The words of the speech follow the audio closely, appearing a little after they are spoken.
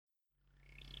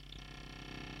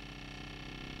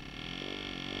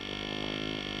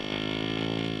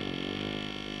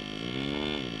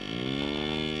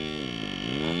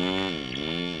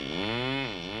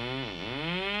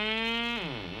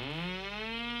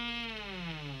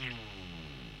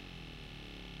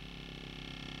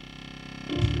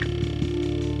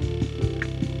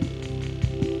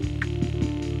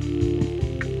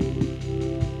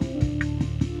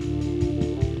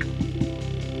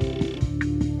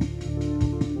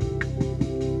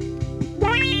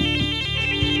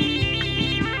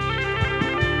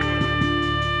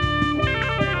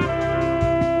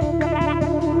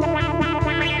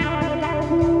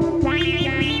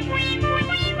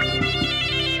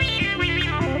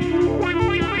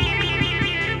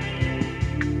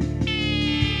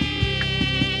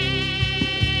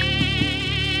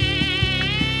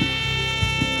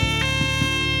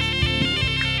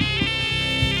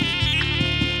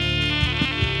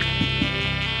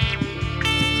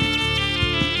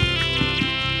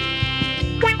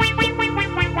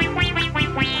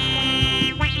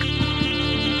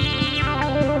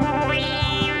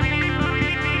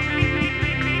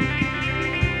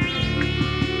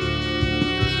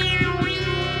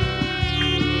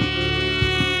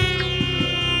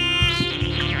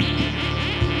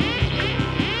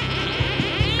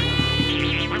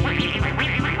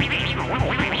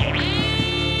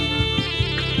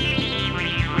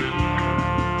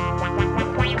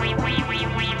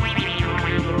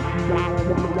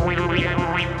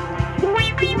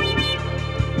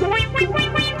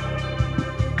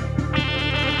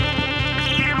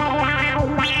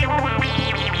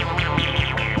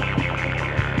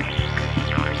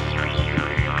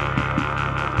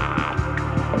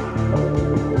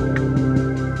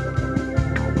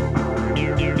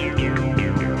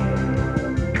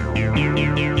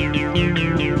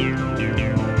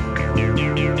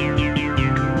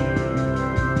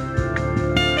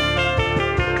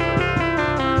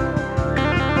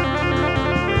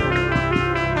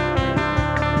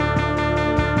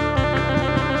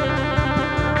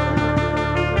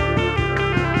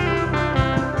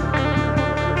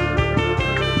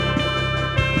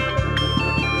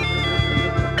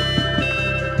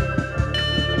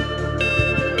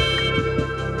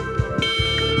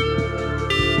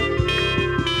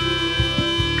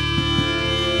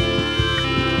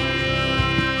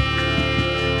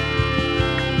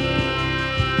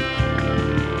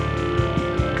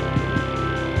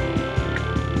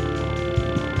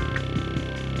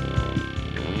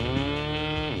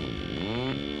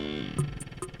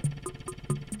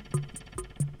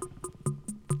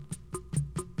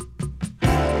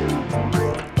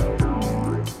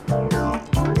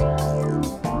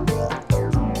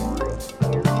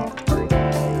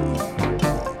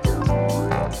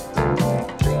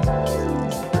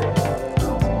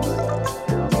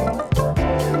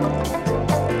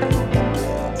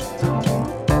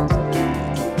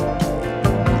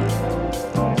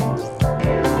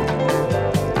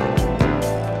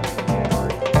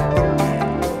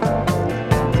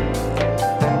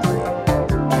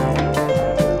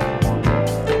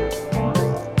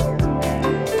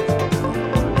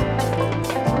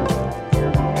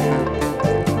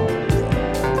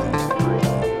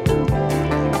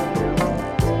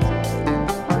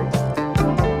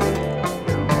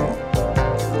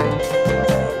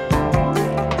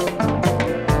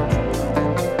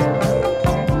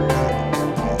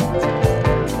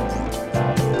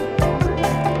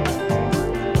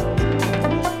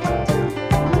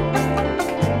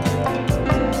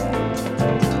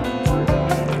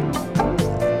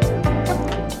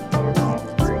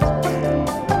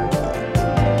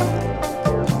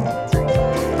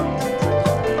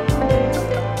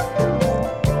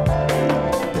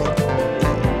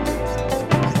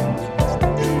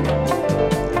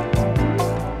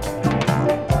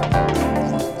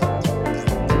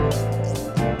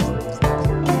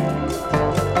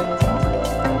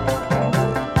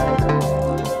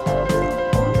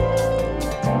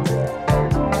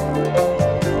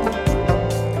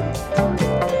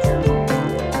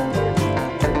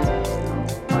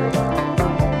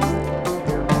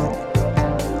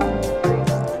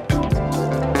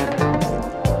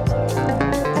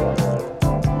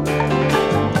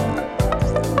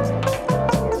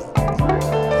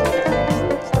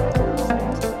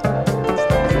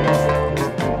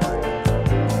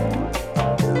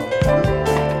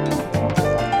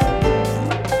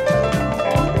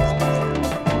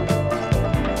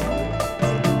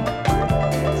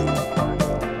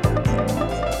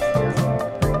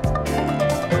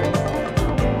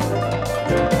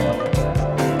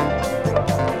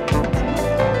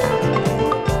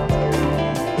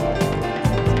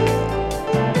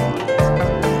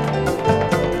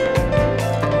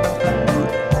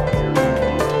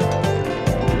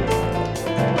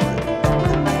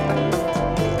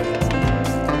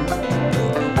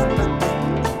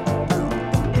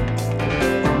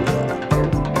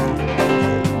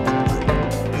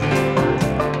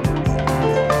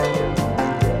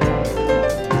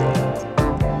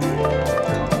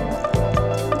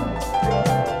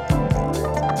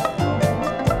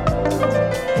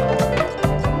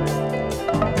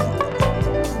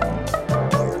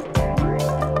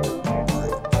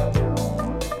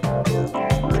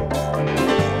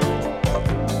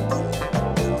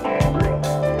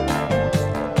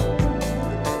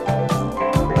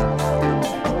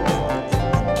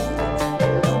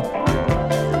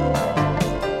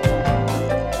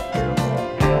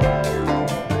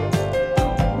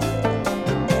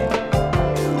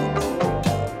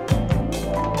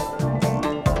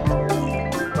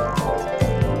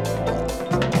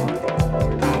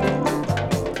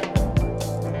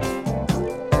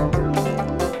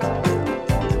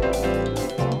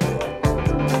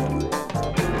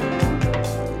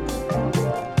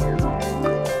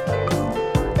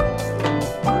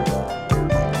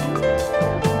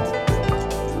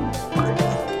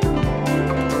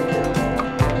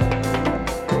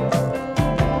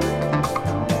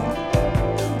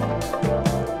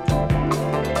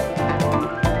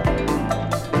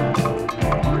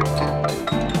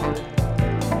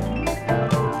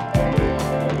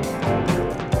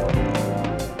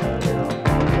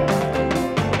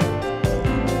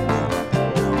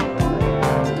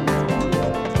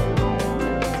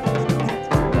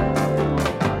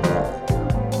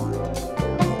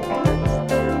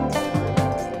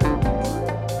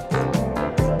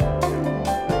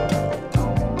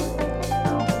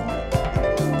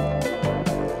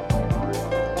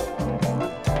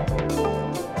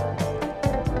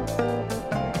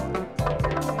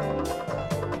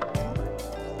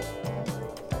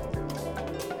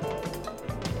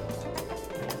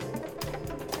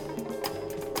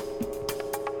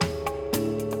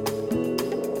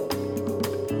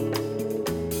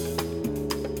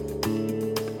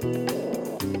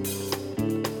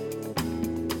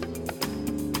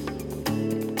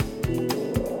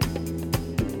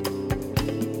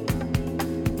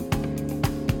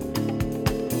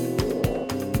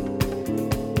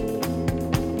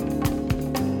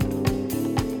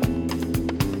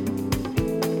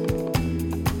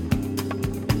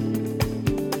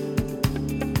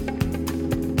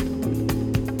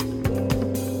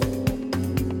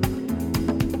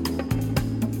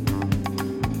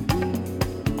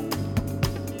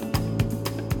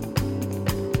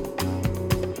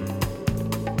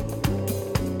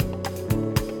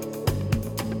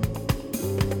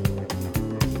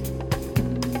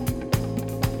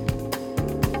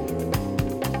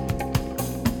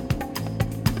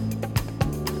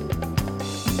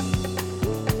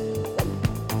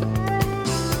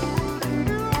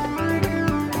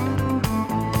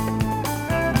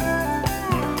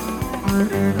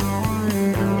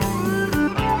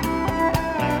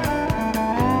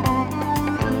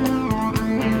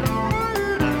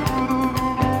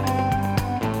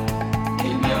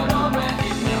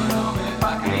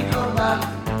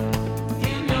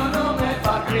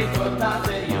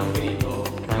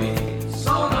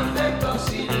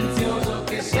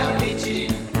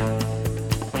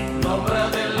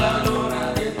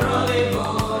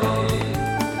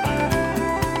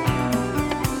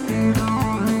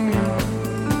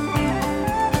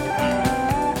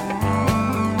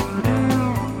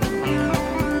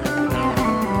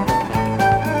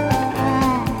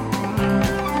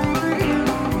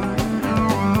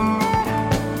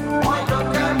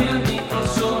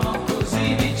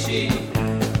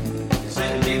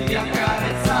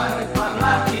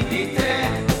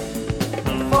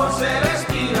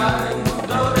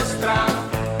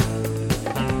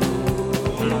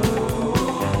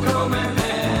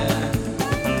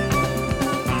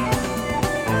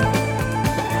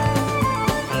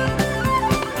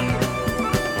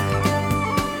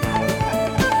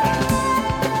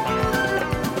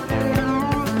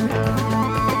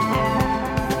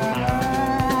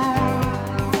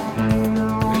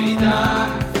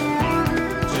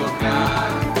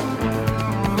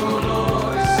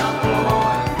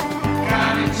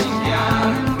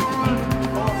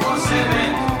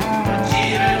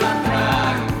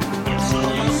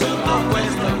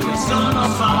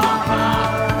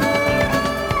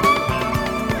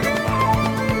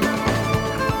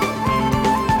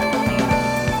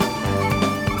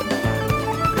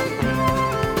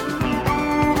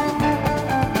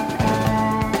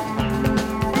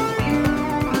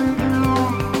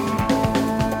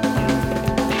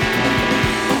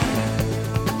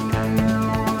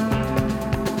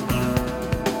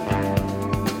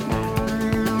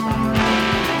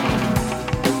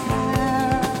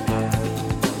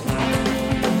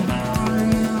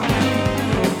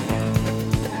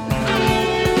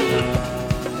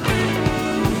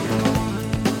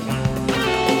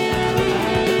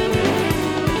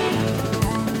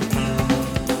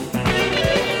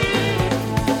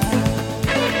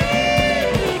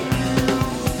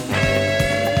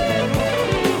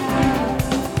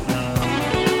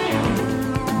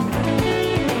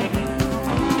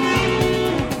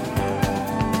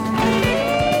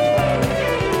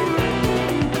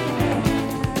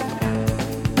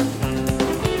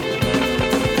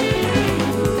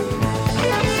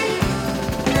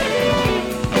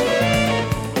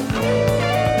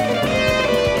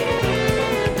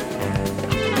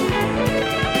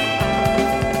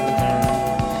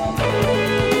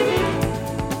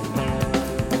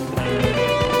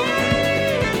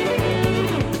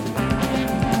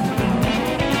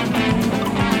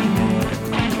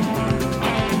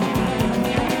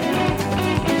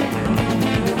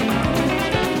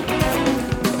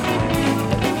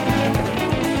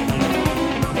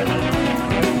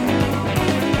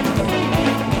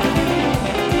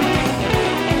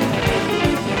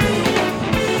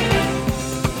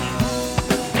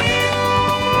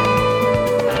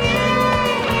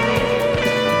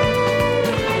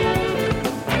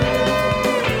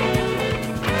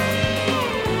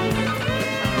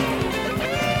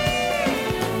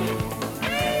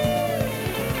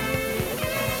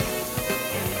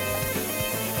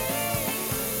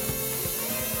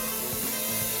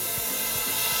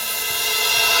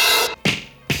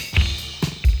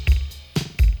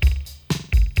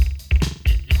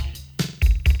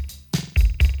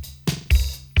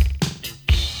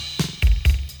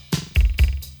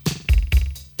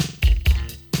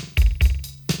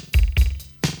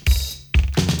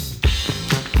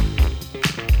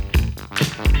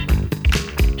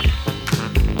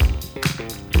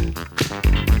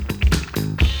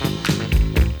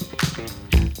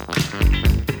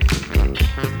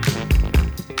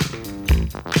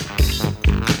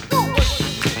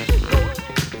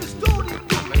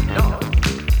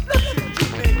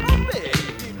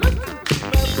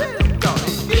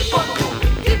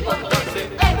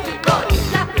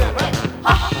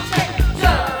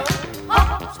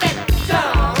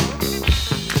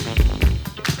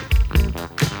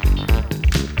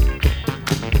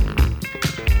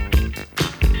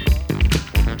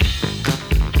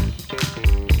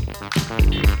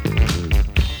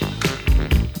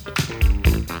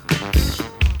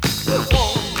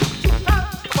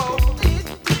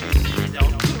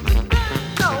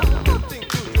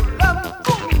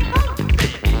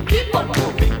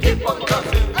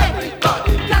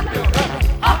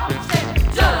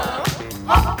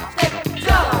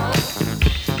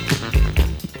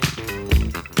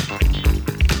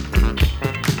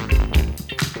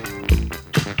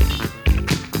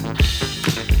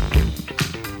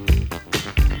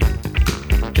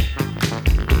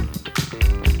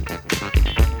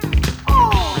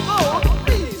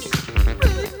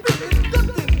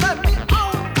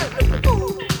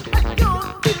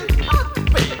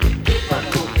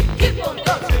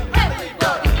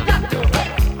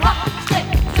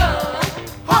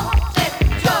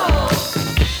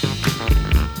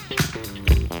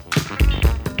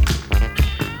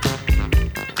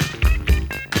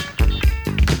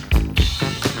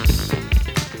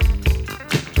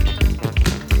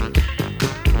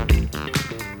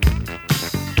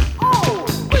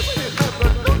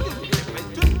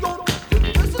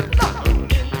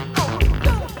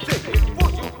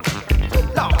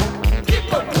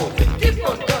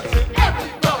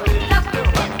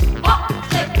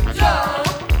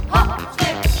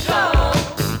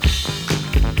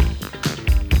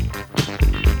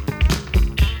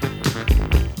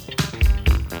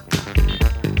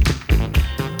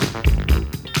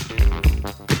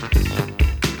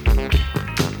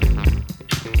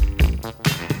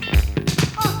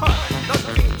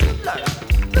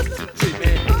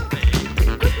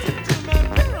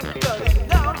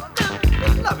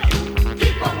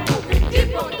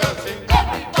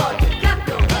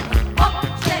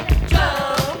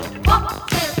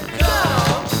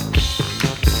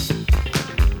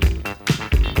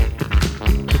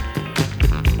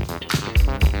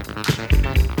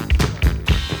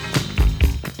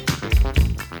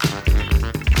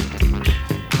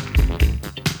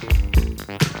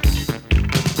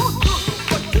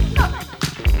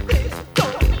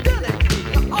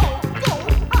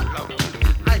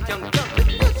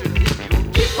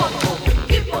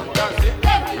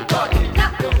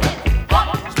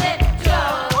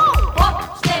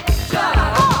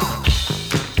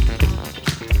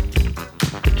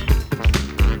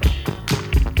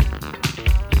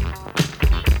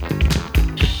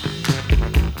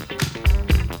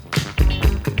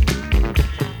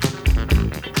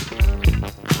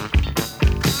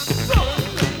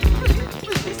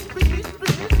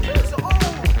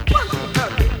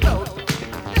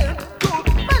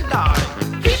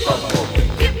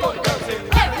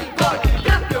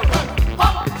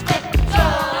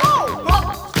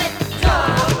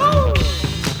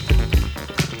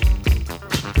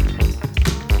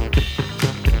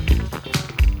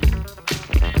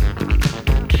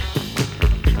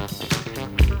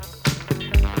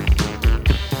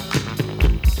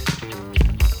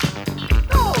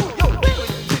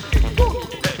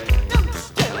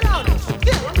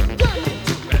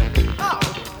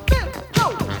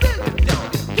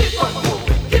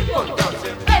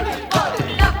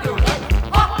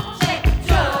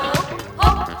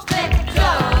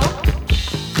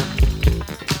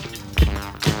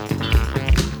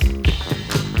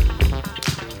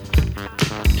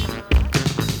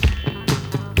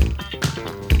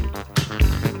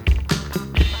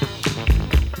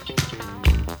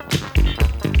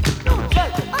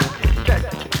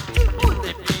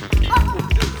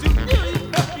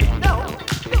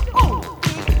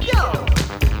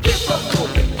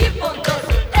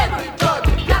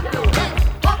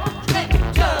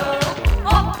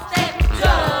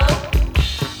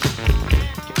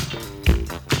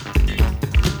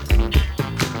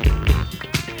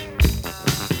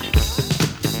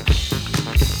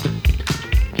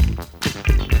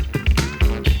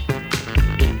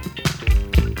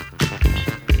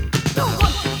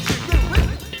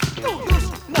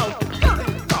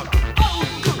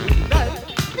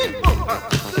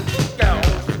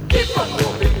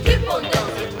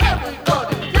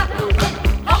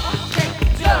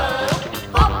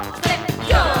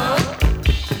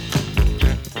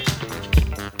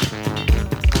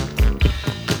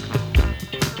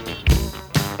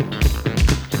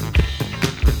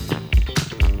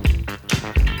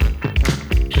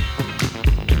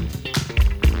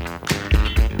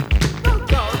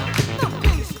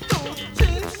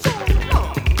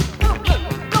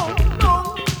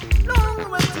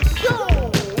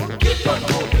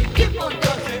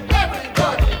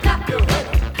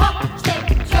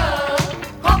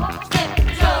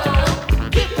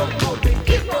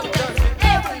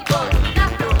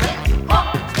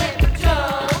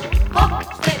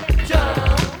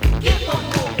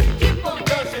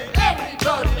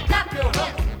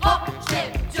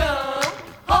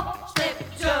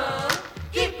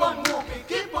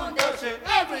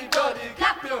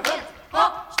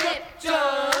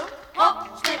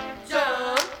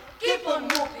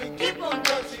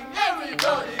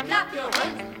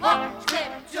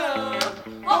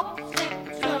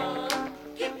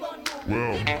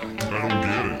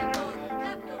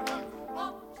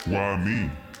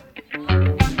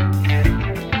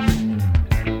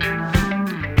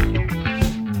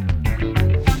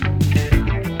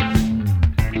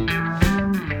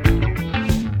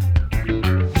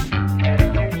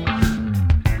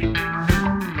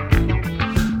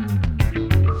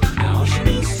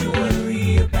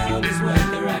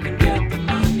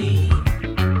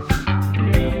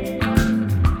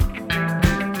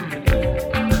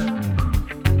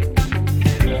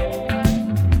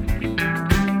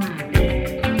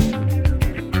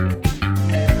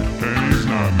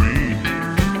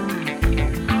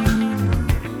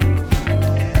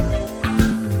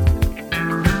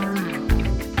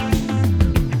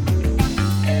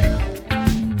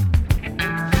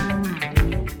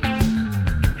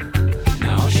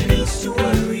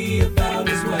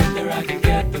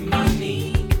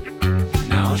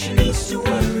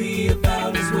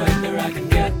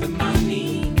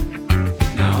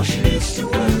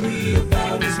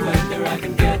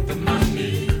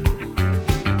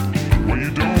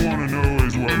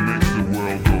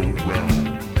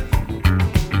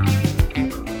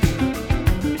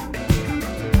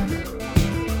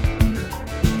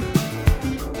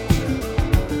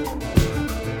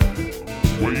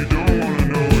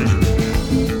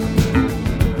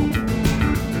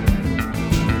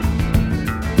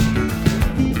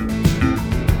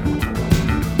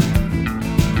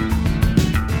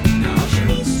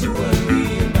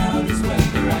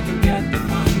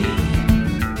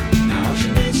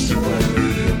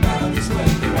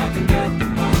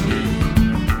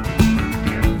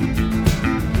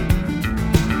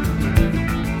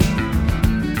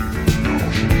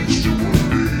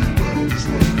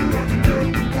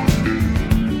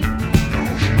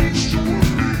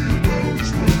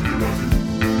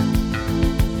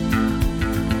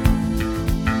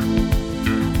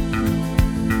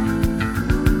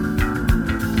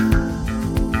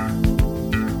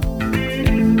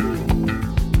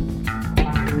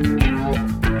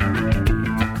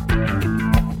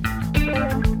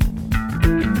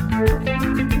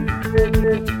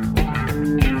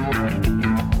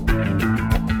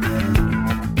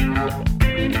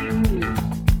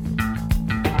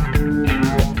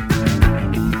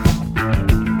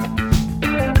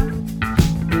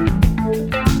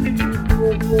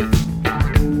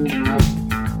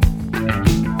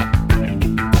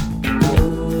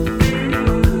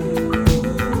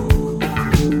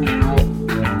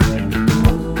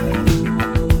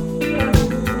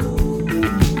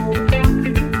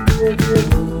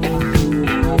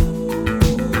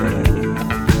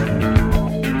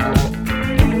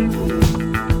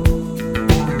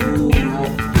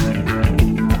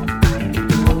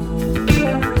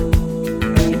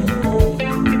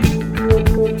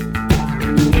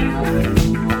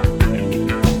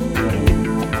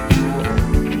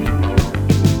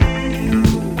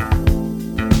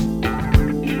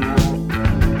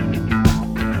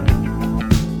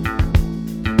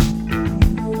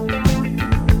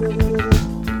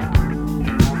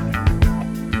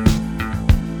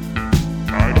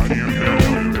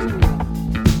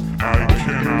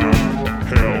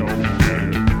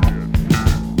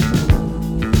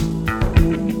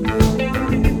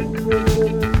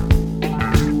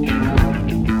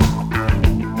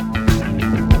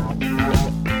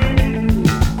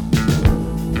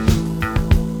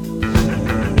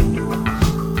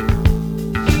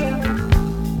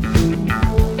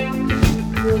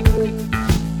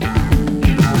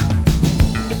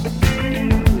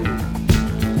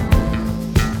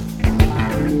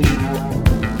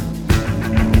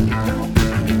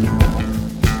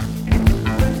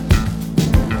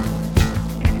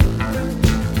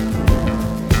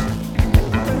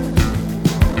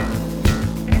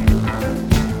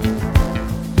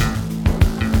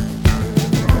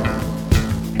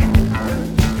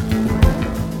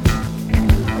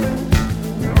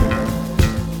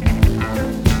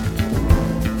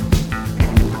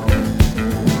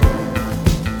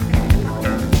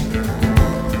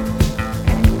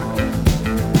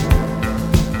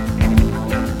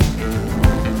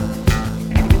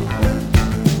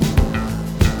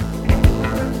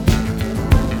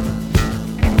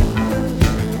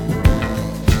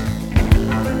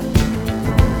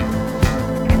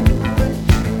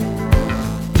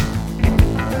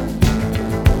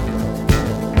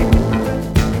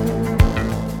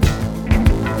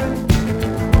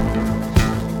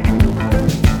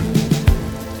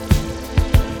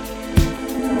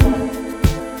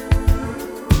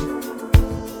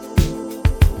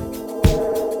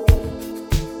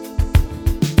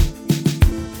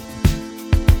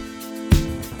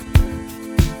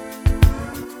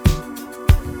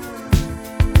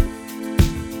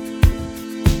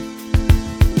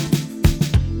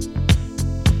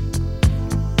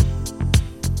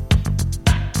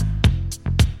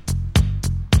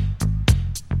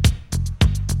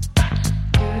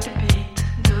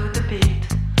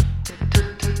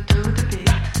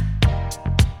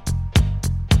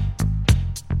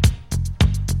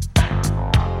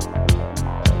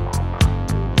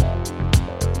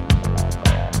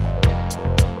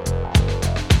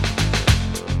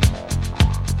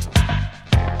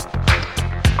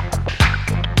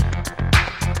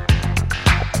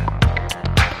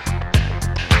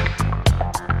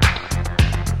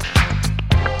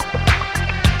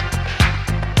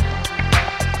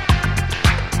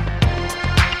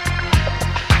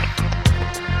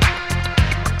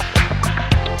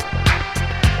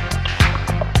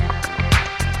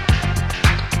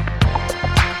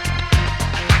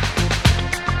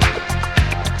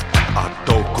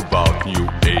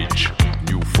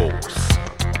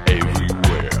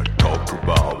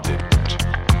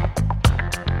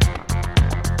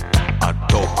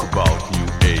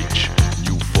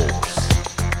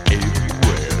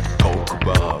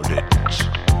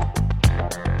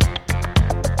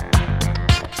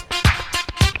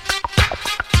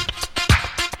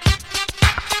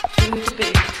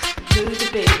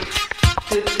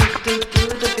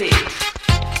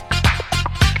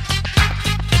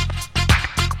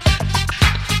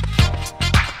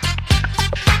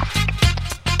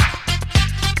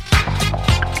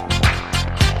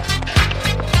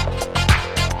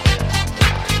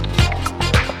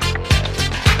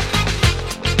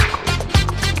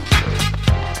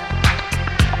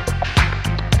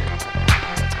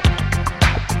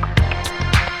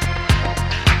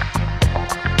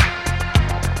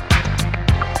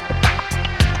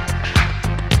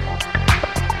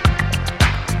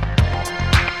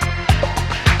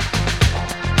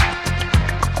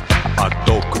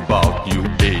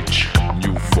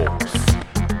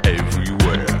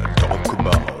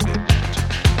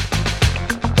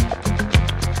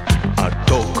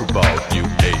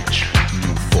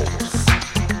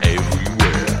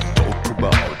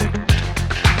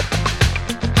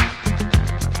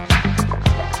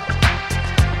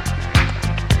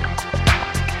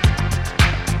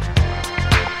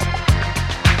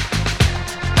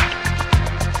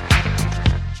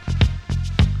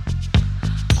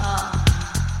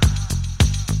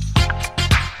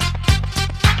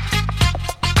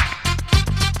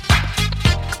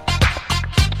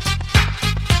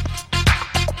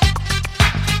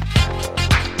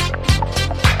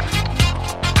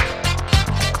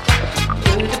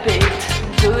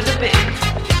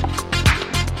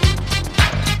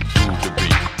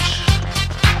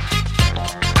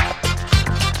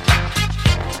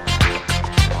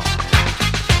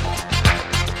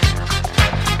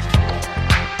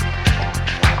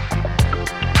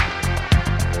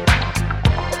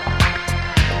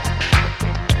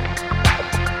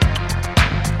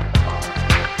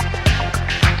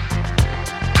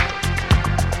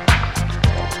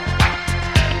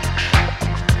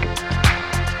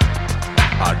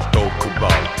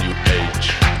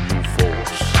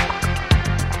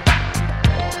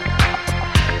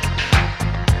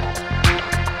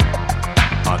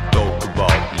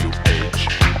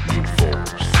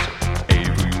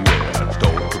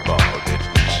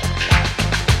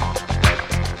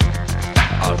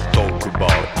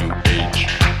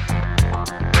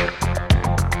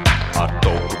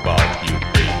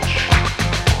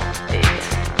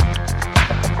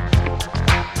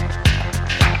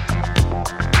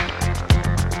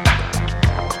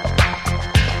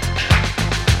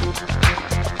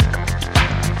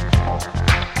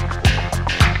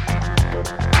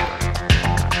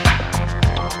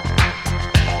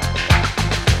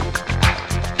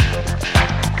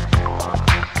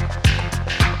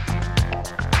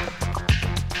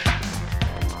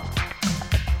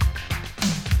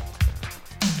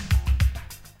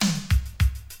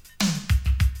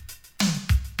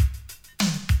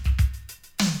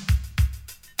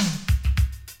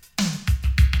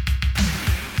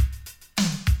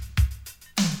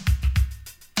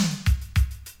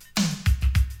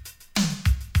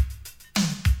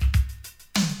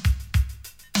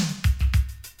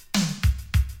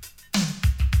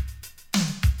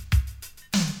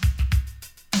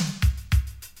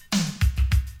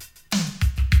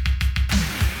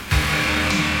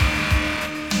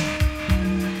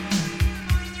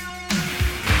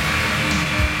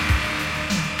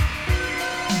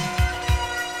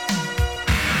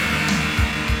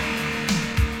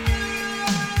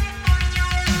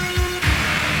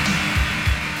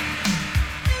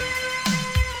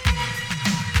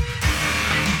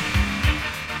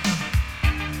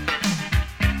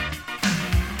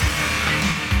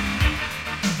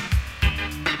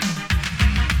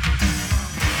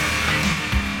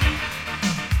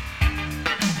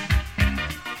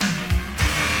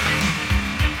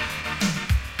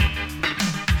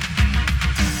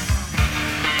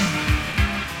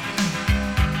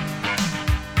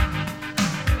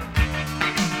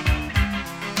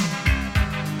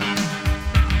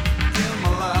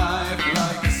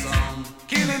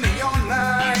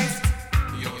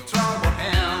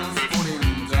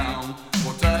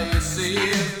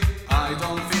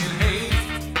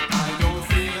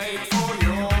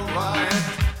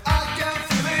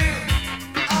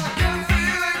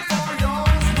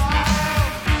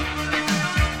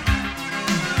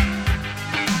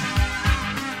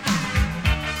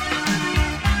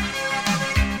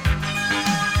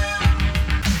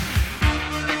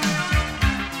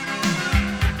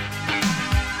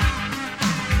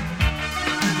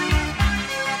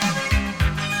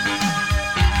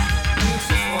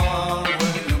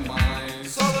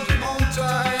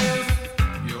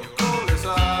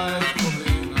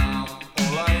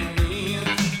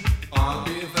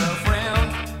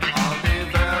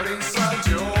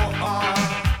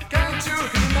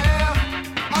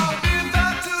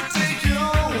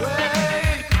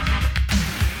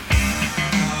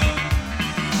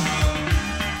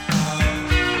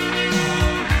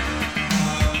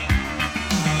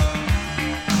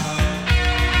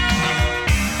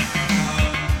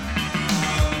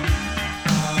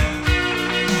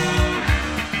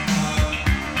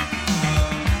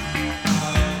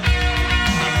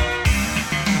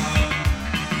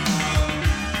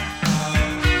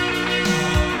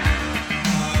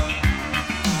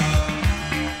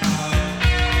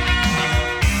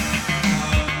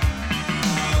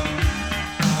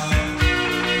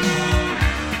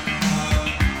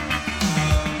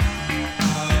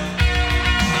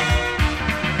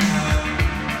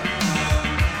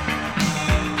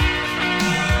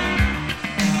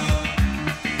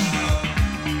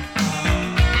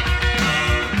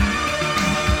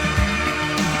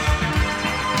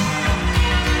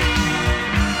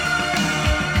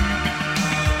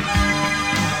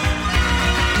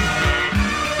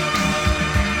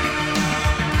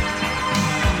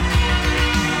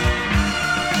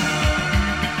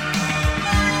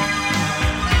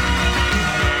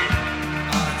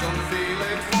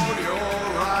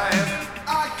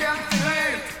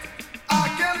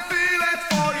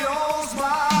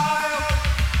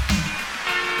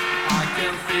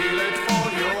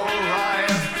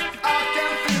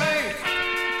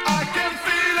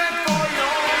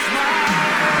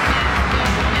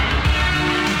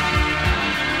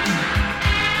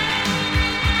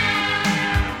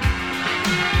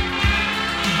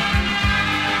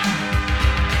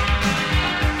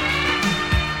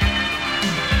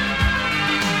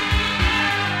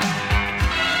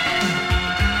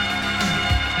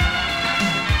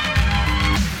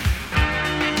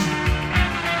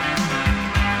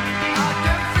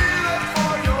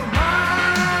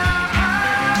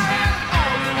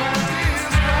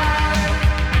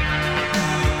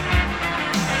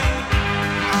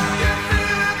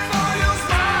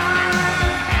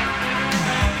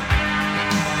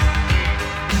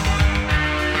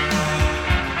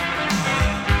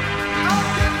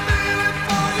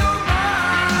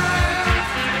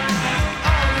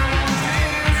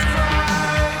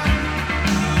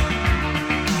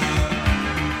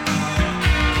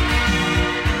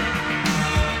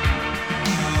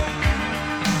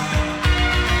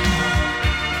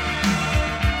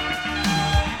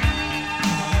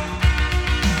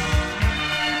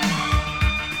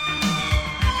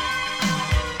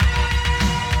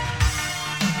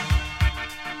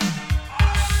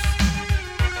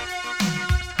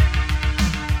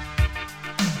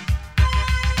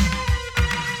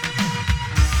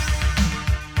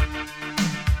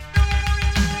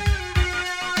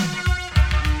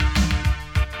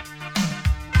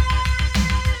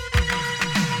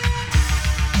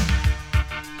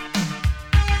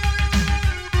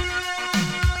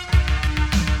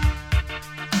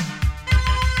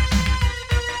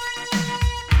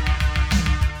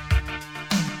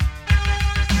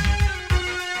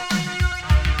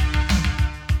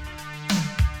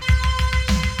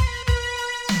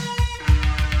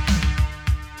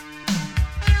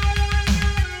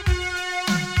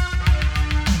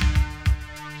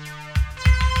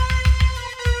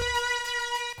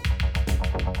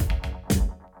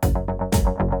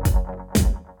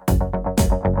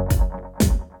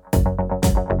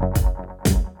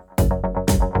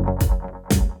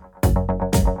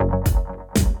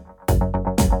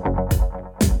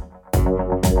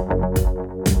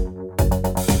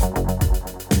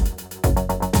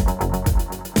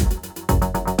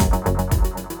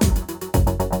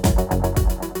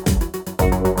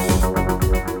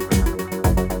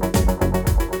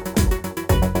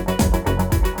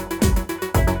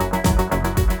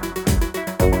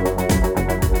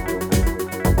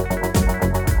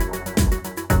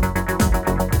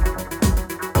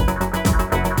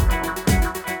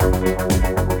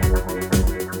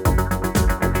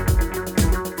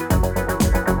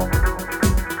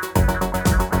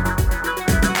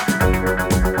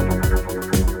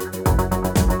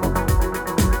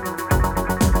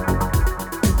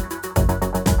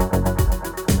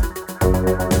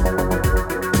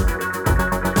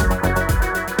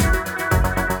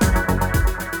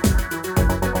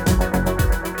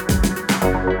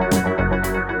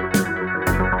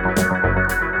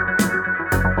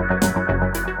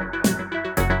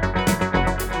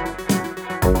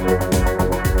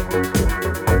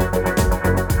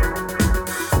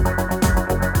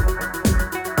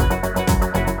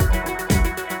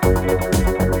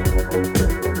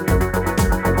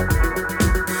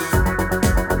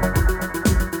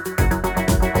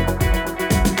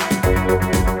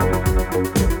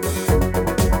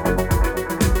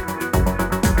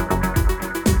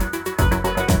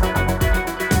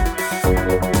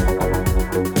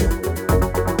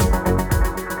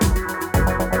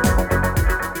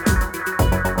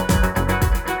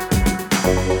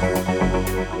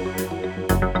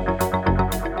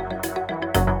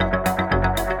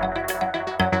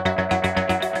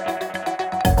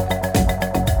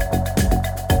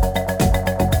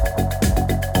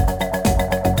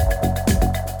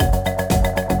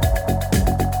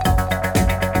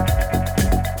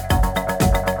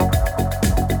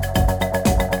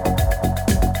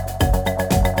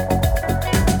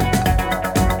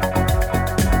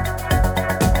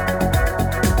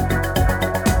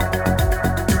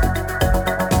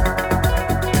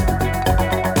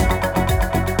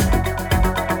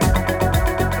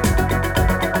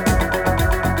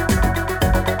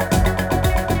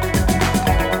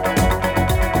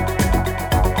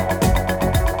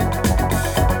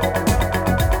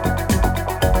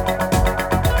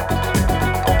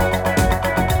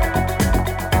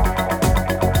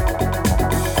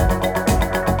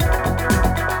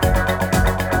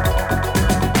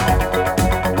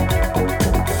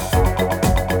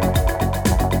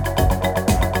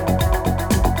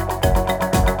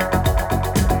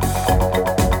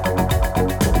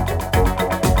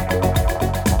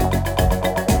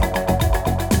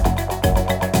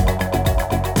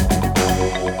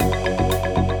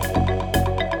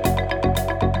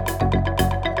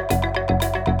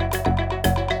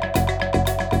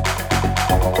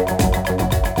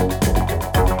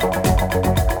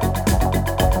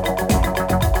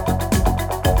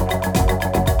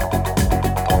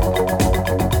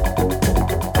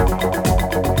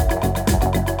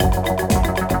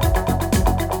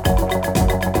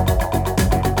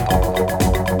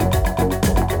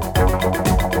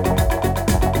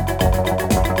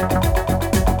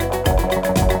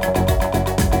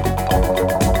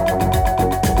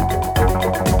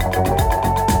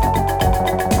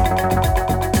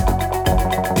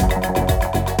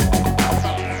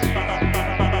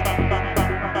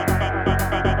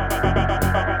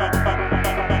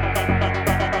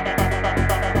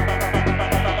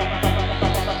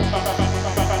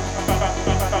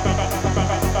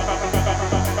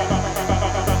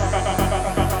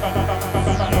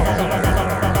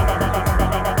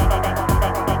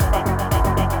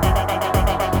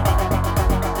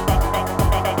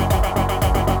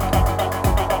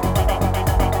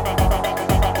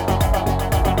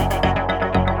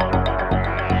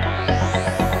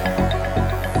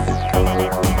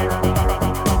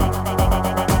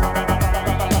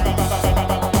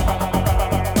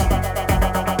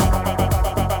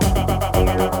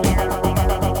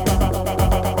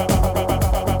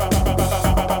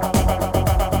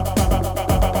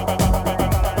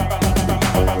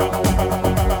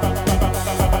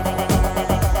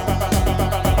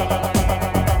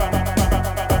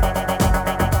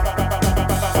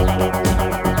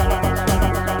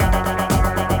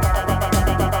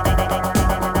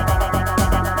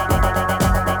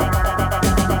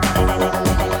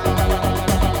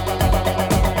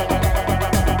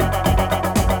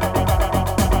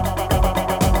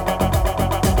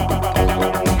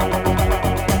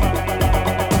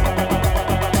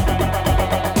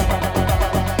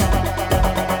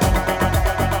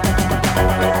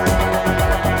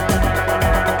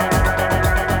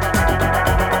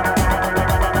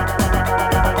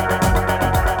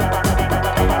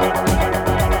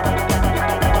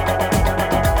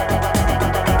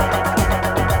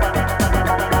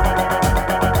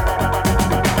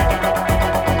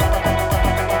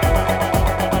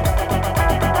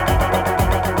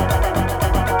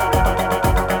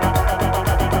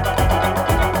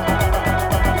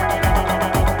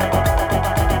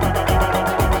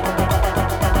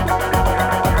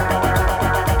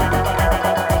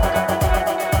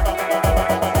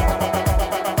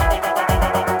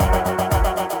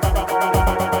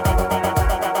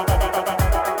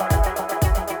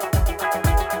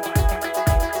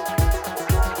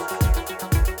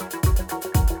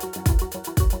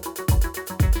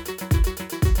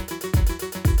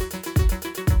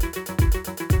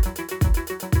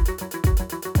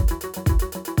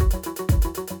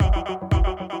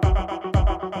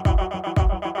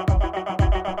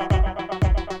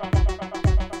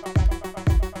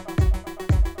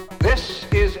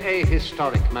a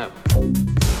historic moment.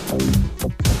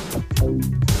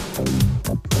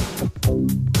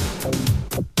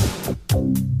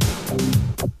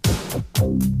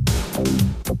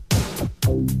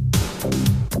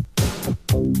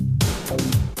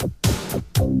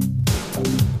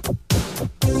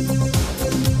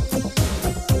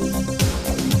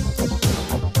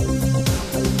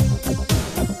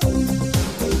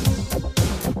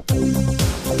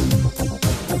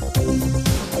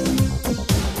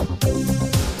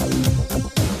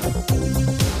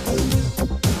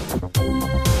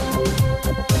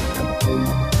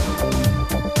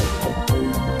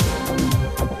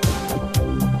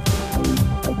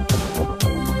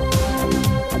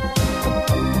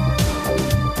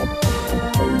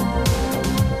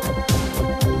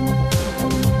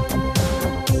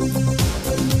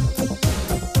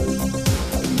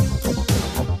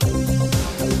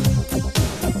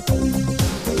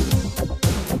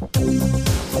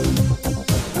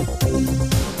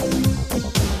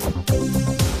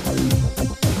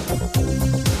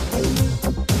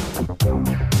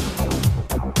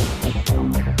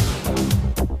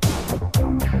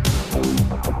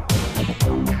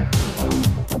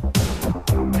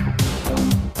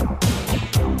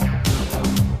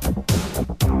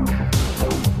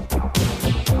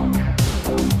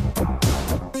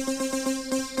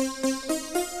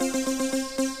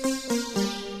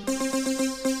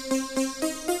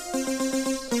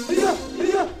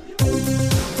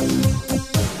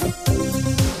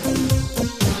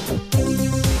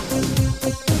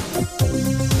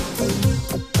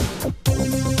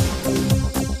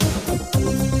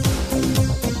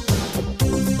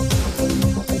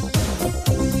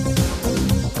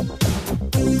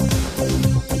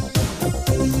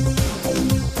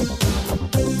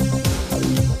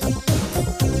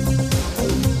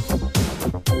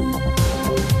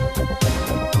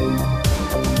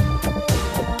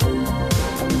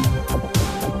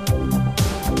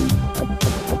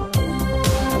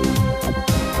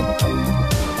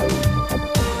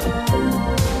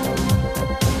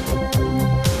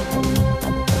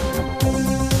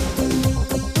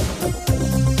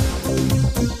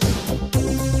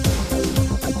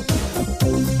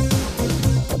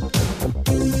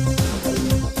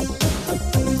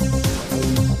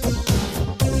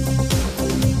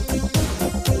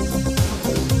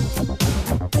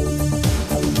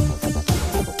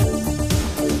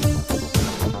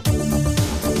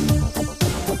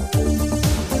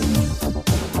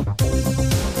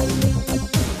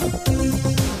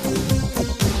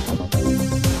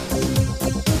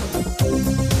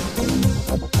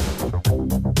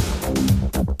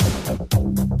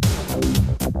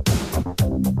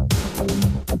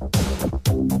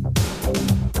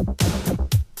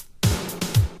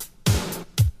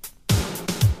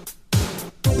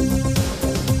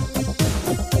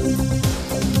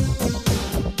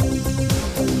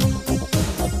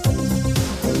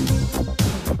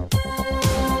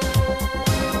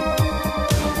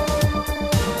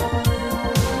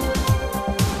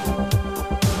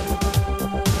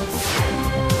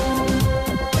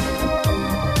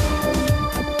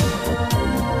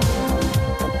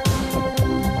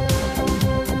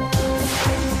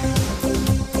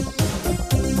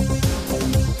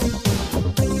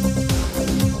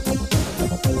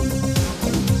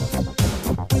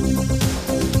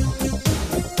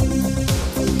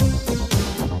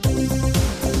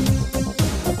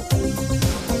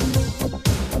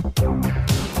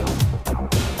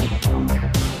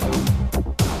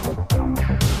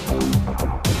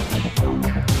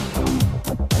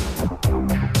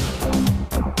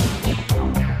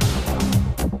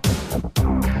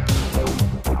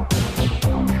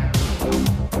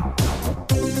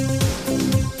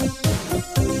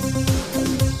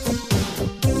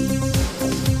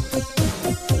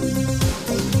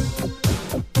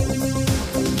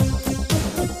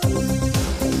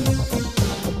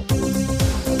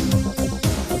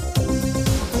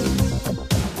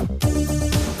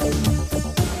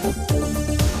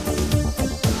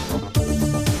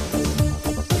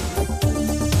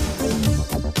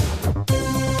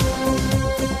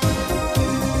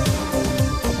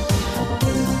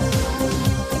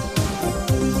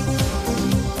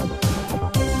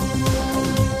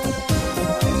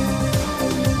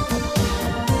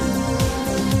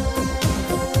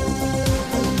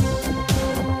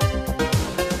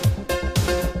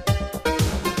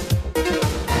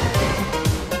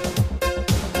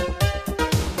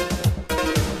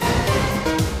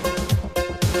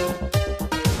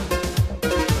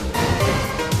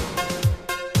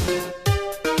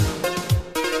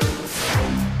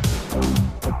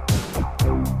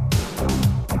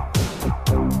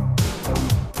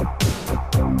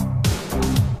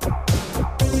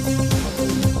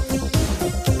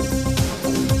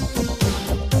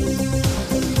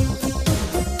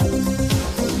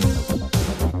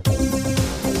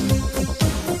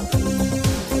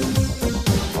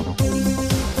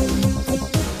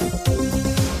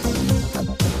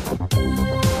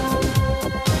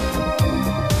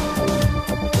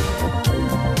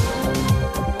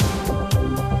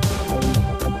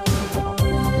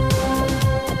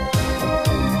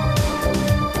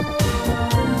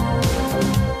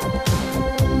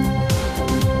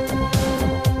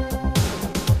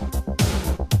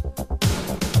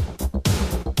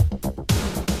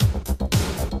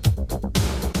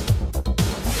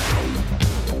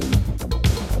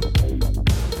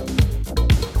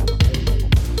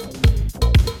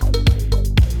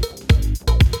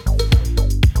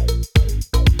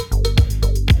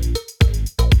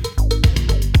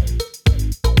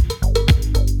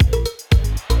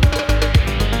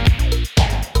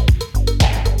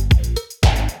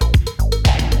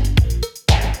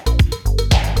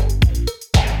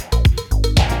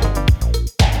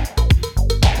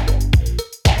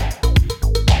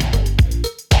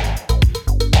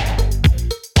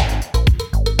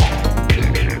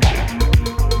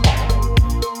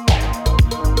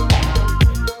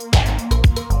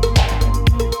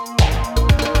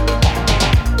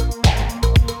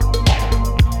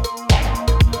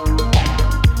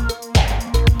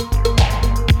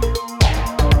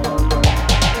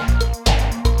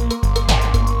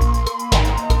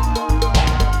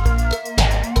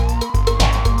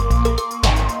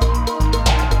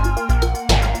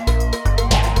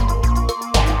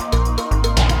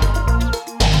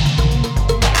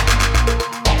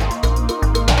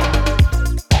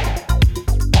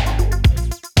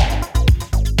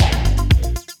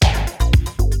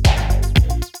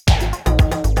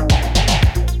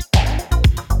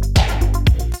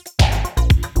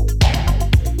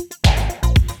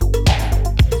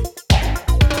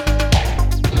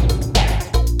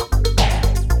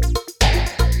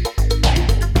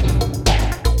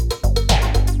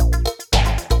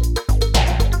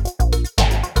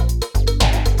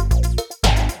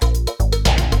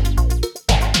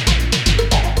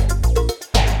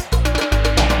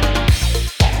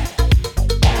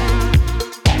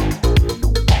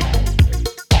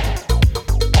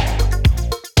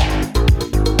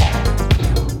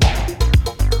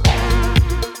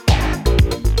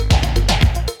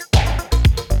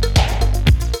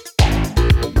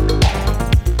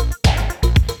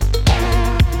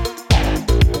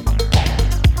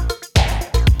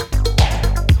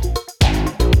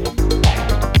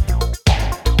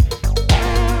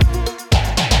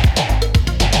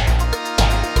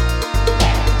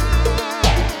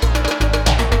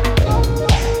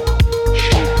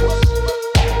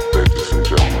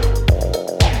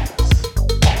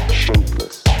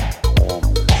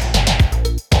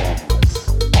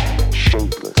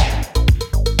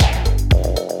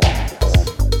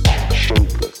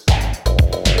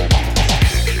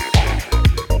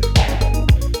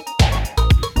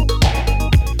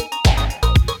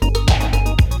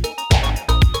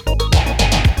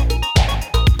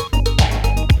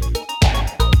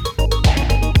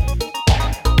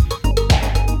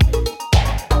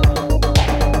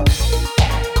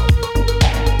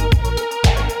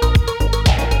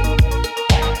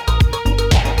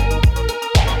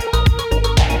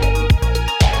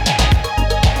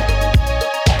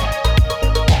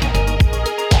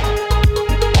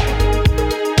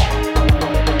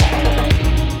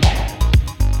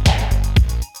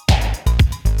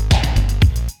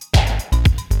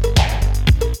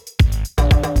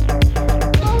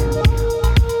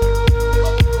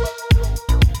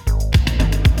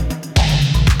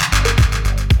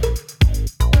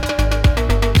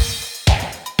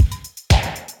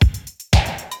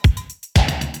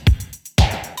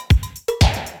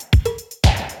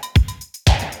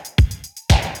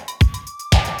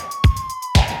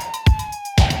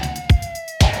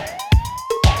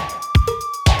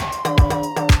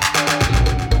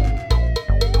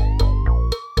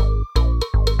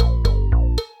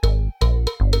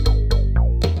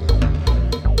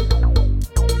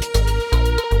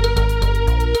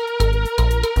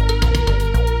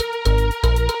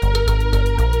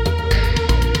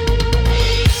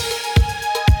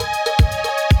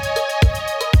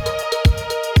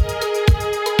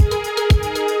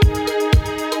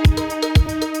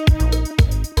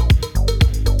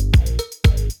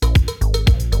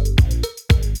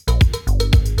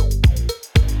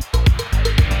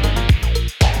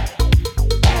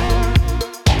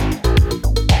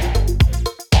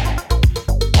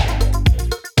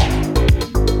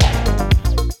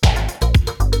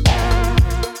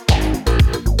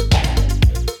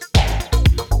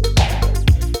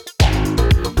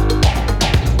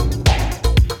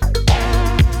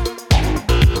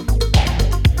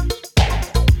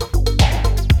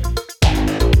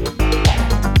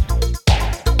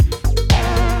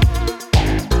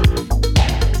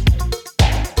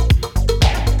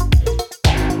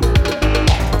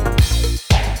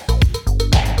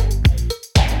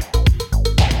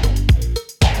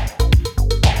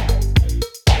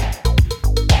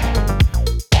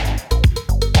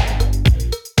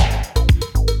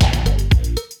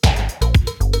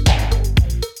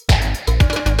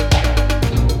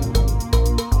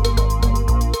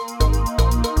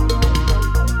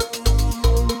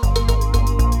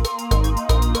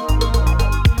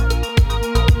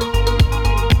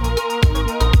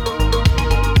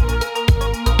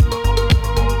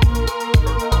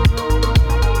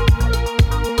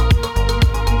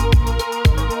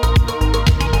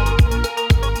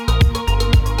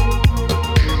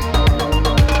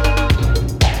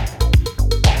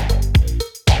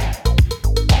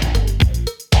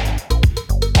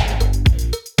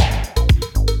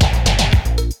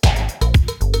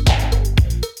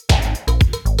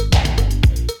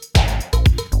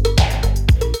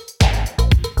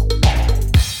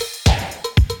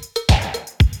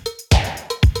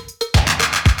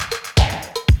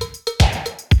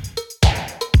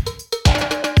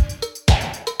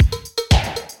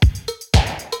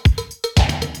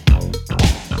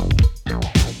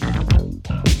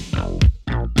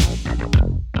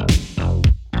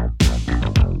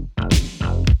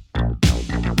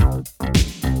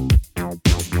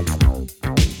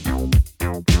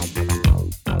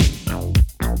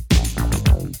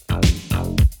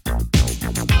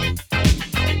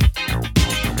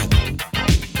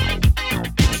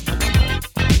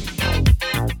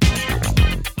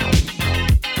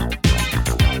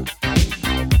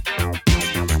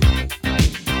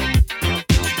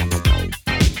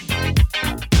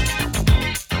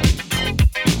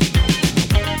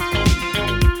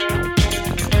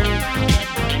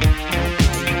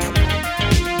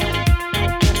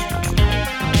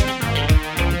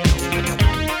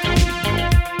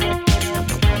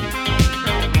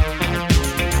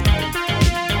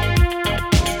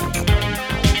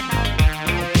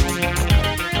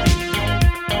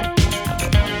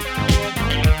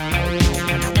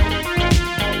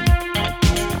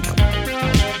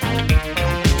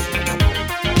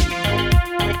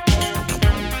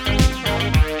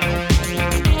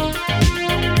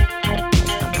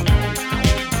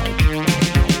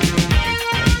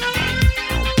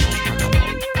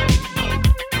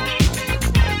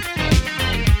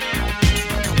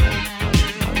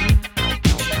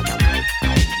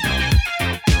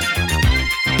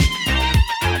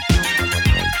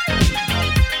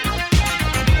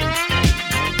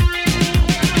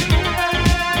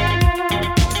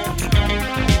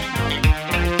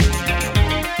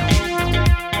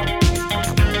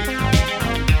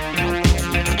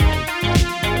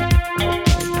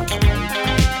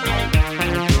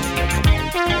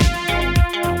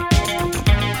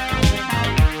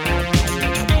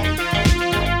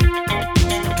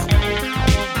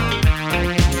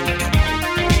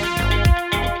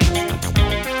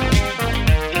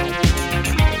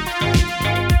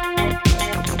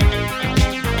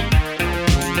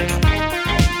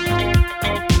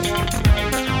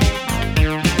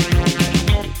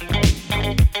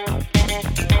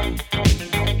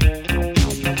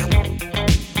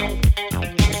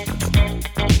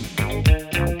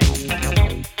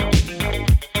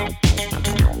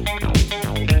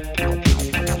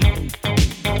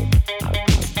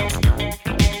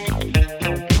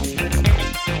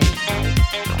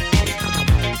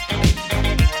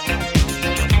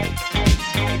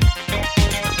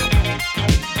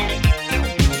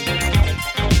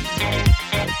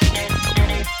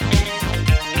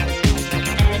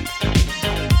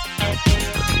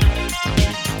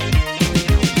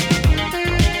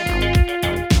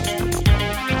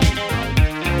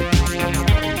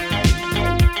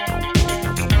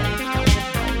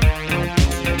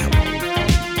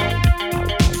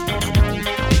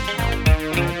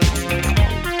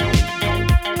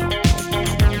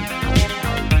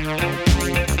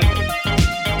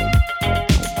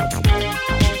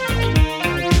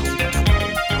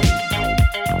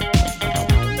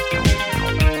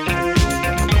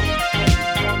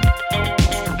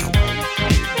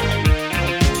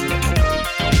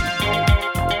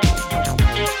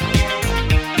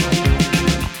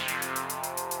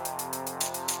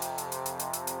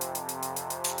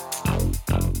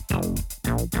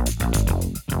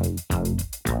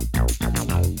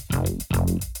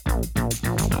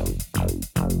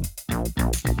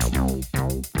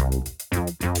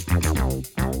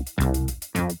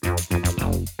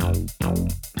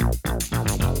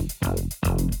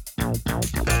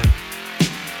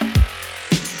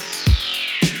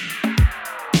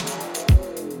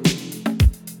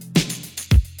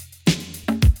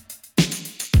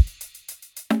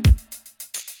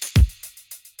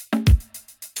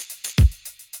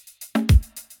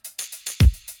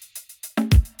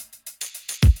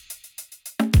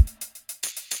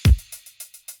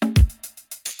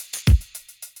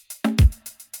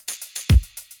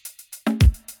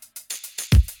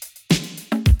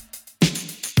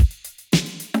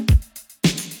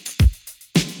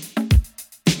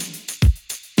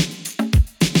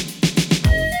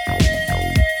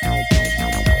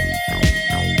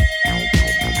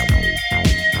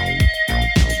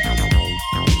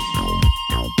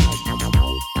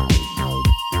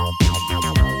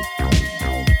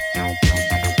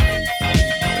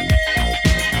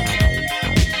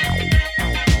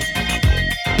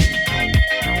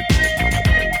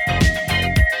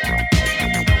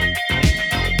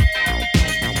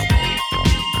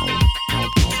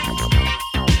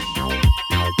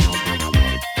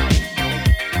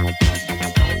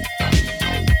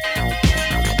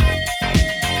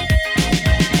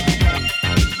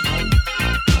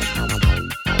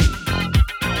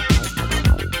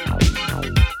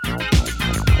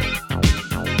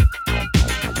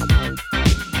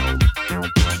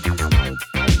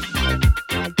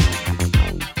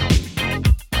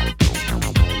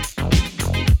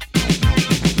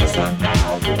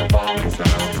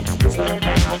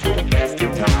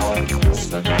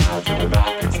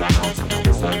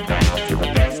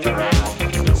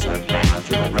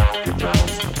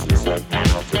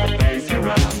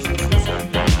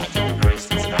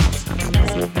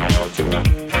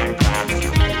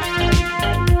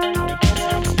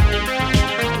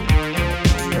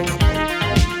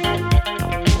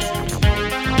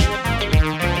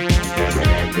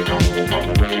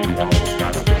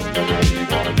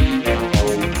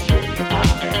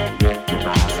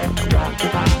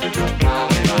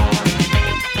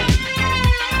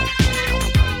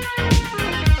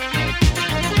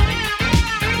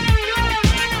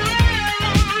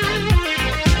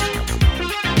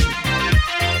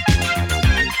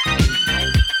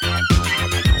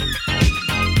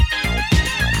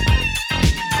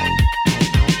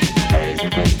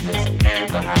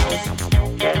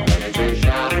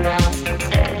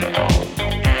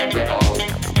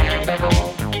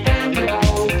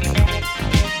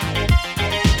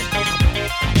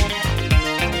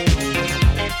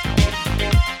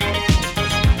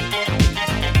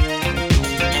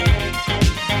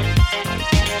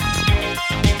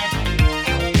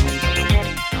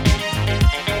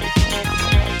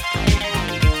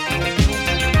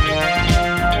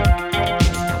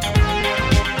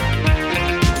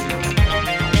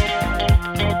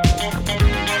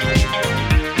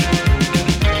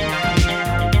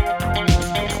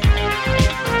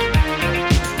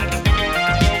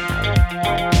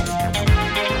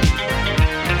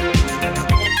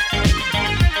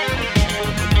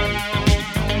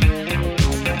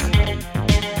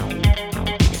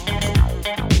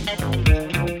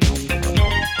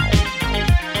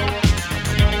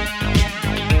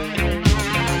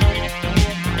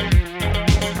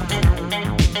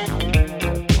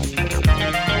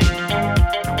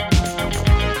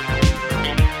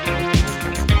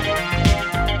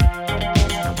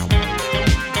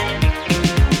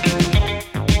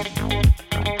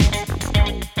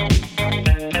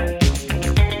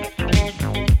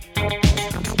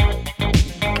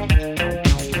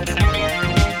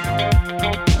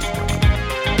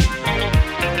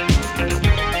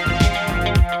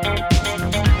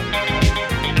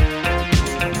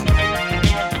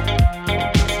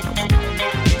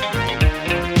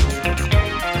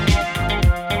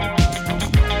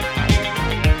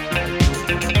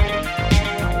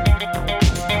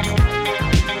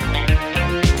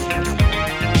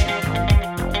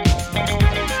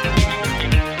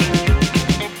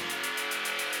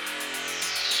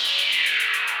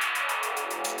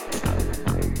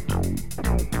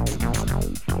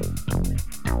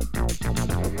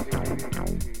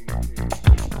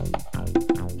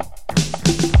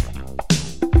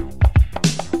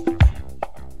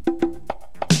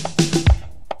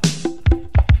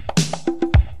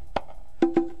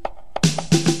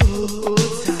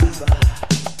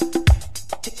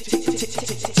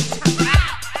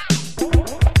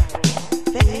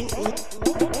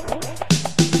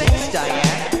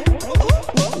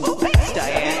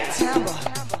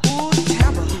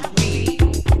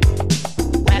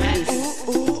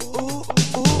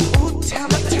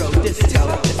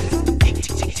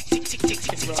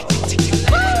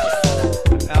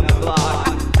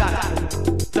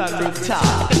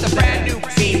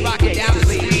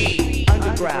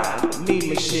 underground, the mean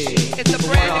machine. It's a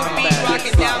brand new beat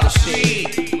rocking down the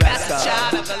street. That's a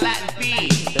child of a Latin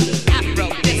beat. Afro,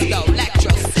 disco,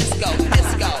 electro, Cisco,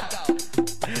 disco.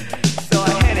 So I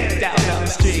headed down the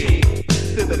street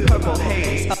through the purple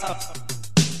haze.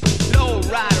 Low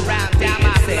ride around down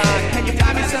my block. Can you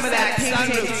find me some of that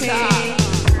ting-ting-ting?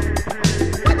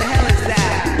 What the hell is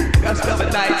that? Gust of a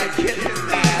night and kid is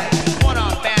that?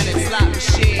 One-arm bandit slot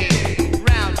machine.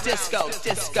 Round disco,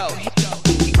 disco.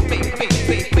 Beat, beat,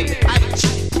 beat, beat.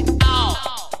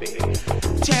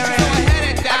 Terry, so I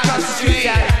headed down across the street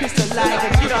down at Crystal Light,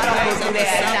 and you know I'm over there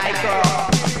at night, girl.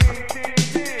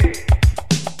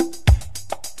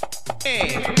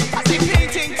 Hey, I say ping,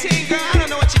 ting, ting, girl. I don't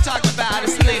know what you're talking about.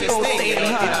 It's the latest thing. You get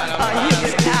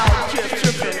out,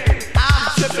 tripping.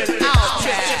 I'm tripping out.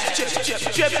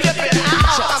 Tripping out.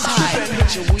 I'm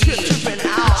tripping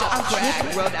out. I'm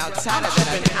Crack road outside of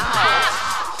it.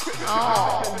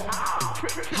 Oh,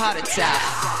 Heart attack.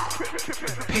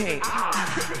 pink,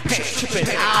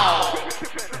 Tripping out.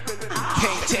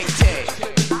 Ping, ting, ting.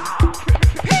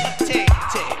 Ping, ting,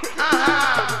 ting.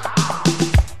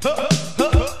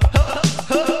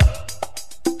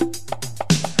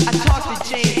 I talked to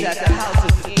James at the house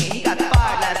of E. He got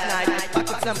fired last night for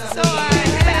fucking some So I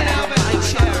headed out with my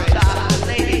cherry. the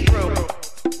lady group.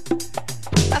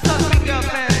 I saw three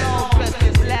girlfriends all dressed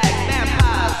in black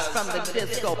vampires from the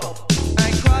disco.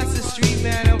 I crossed the street,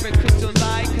 man, over at Crystal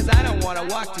Light, cause I don't wanna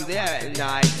walk through there at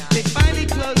night. They finally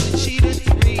closed the Cheetah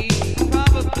 3.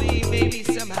 Probably, maybe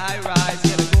some high rise.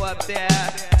 Gonna go up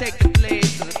there, take the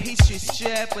place to the Peachtree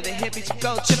Strip where the hippies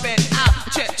go tripping out.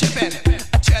 Tripping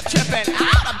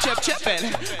out.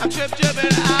 I'm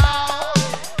tripping out.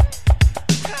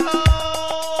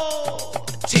 Oh,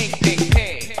 ting, ting,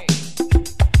 ting.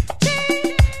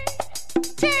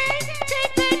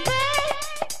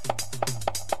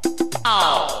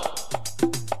 Oh.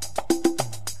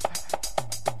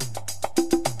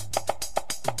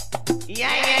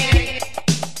 Yeah.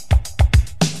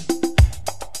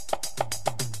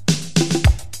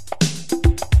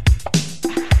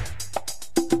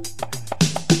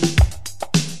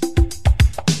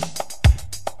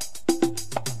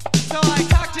 So I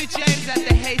talked to James at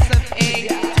the Haze of Egg.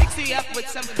 Takes me up with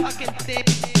some fucking thick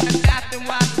and bath and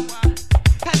wash.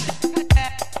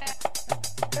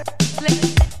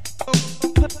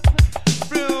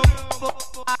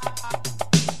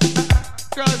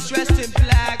 Girls dressed in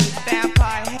black with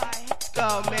vampire hair. Let's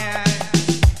go, man.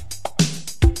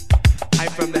 I'm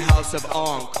from the house of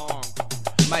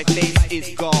Onk. My face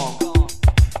is gone.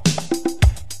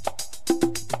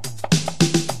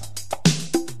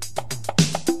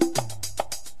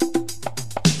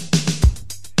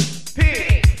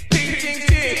 Ping, ting,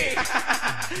 ting.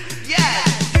 Yeah,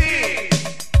 ping.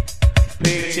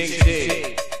 Ping, ting,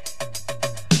 ting.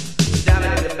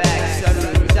 Diamond in the back,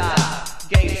 sunroof top,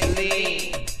 gangsta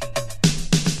lean.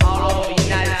 All over the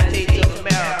United States of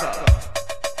America.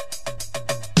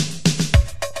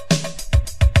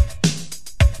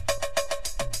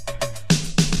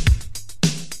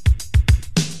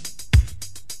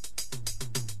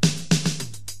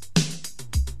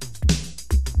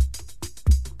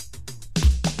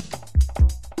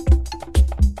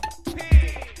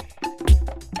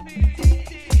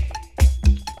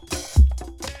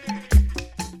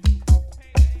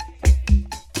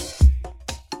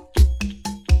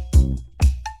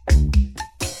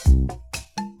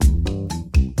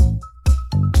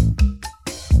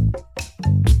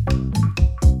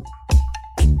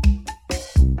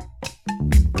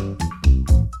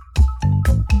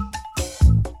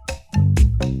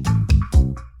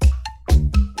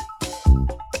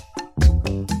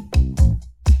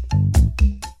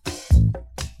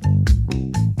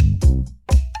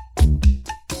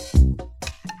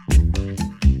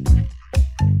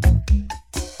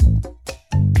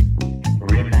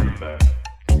 Remember,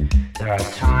 there are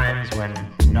times when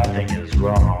nothing is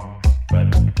wrong, but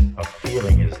a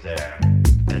feeling is there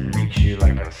that makes you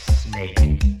like a snake,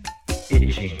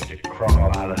 itching to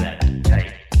crawl out of that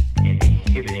tight,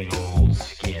 inhibiting old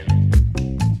skin.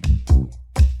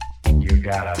 You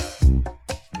gotta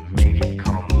make it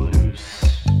come loose.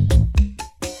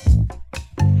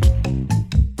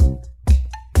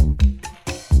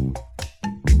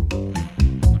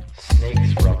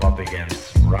 Snakes rub up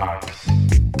against rocks.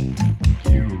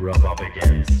 You rub up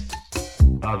against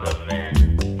other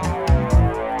men.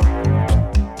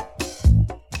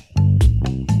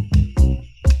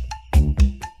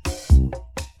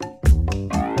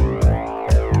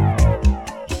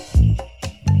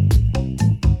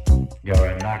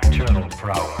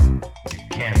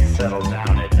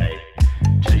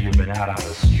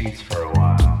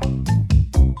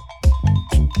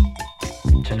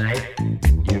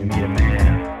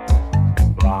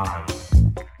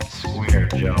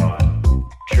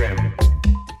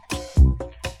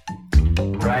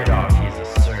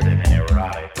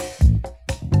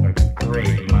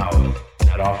 great mouth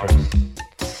that offers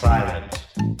silent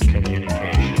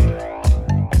communication.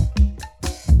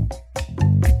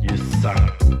 You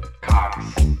suck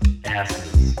cocks,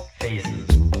 asses, faces,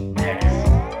 necks,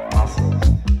 muscles,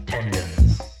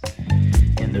 tendons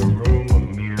in the room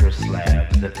of mirror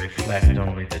slabs that reflect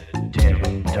only the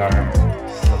dim, dark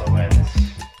silhouettes.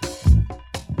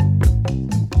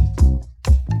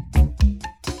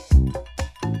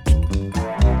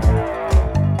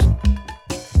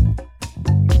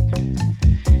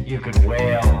 You could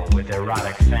wail with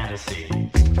erotic fantasy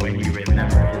when you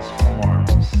remember his form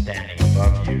standing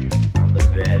above you on the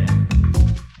bed,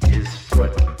 his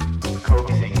foot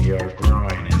coaxing your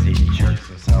groin as he jerks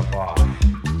himself off,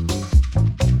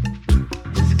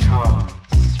 his cum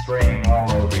spraying all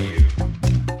over you.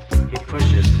 He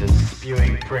pushes his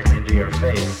spewing prick into your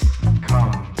face,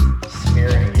 cum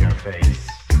smearing your face,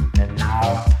 and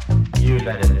now you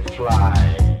let it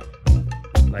fly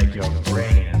like your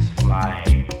brain is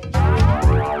flying.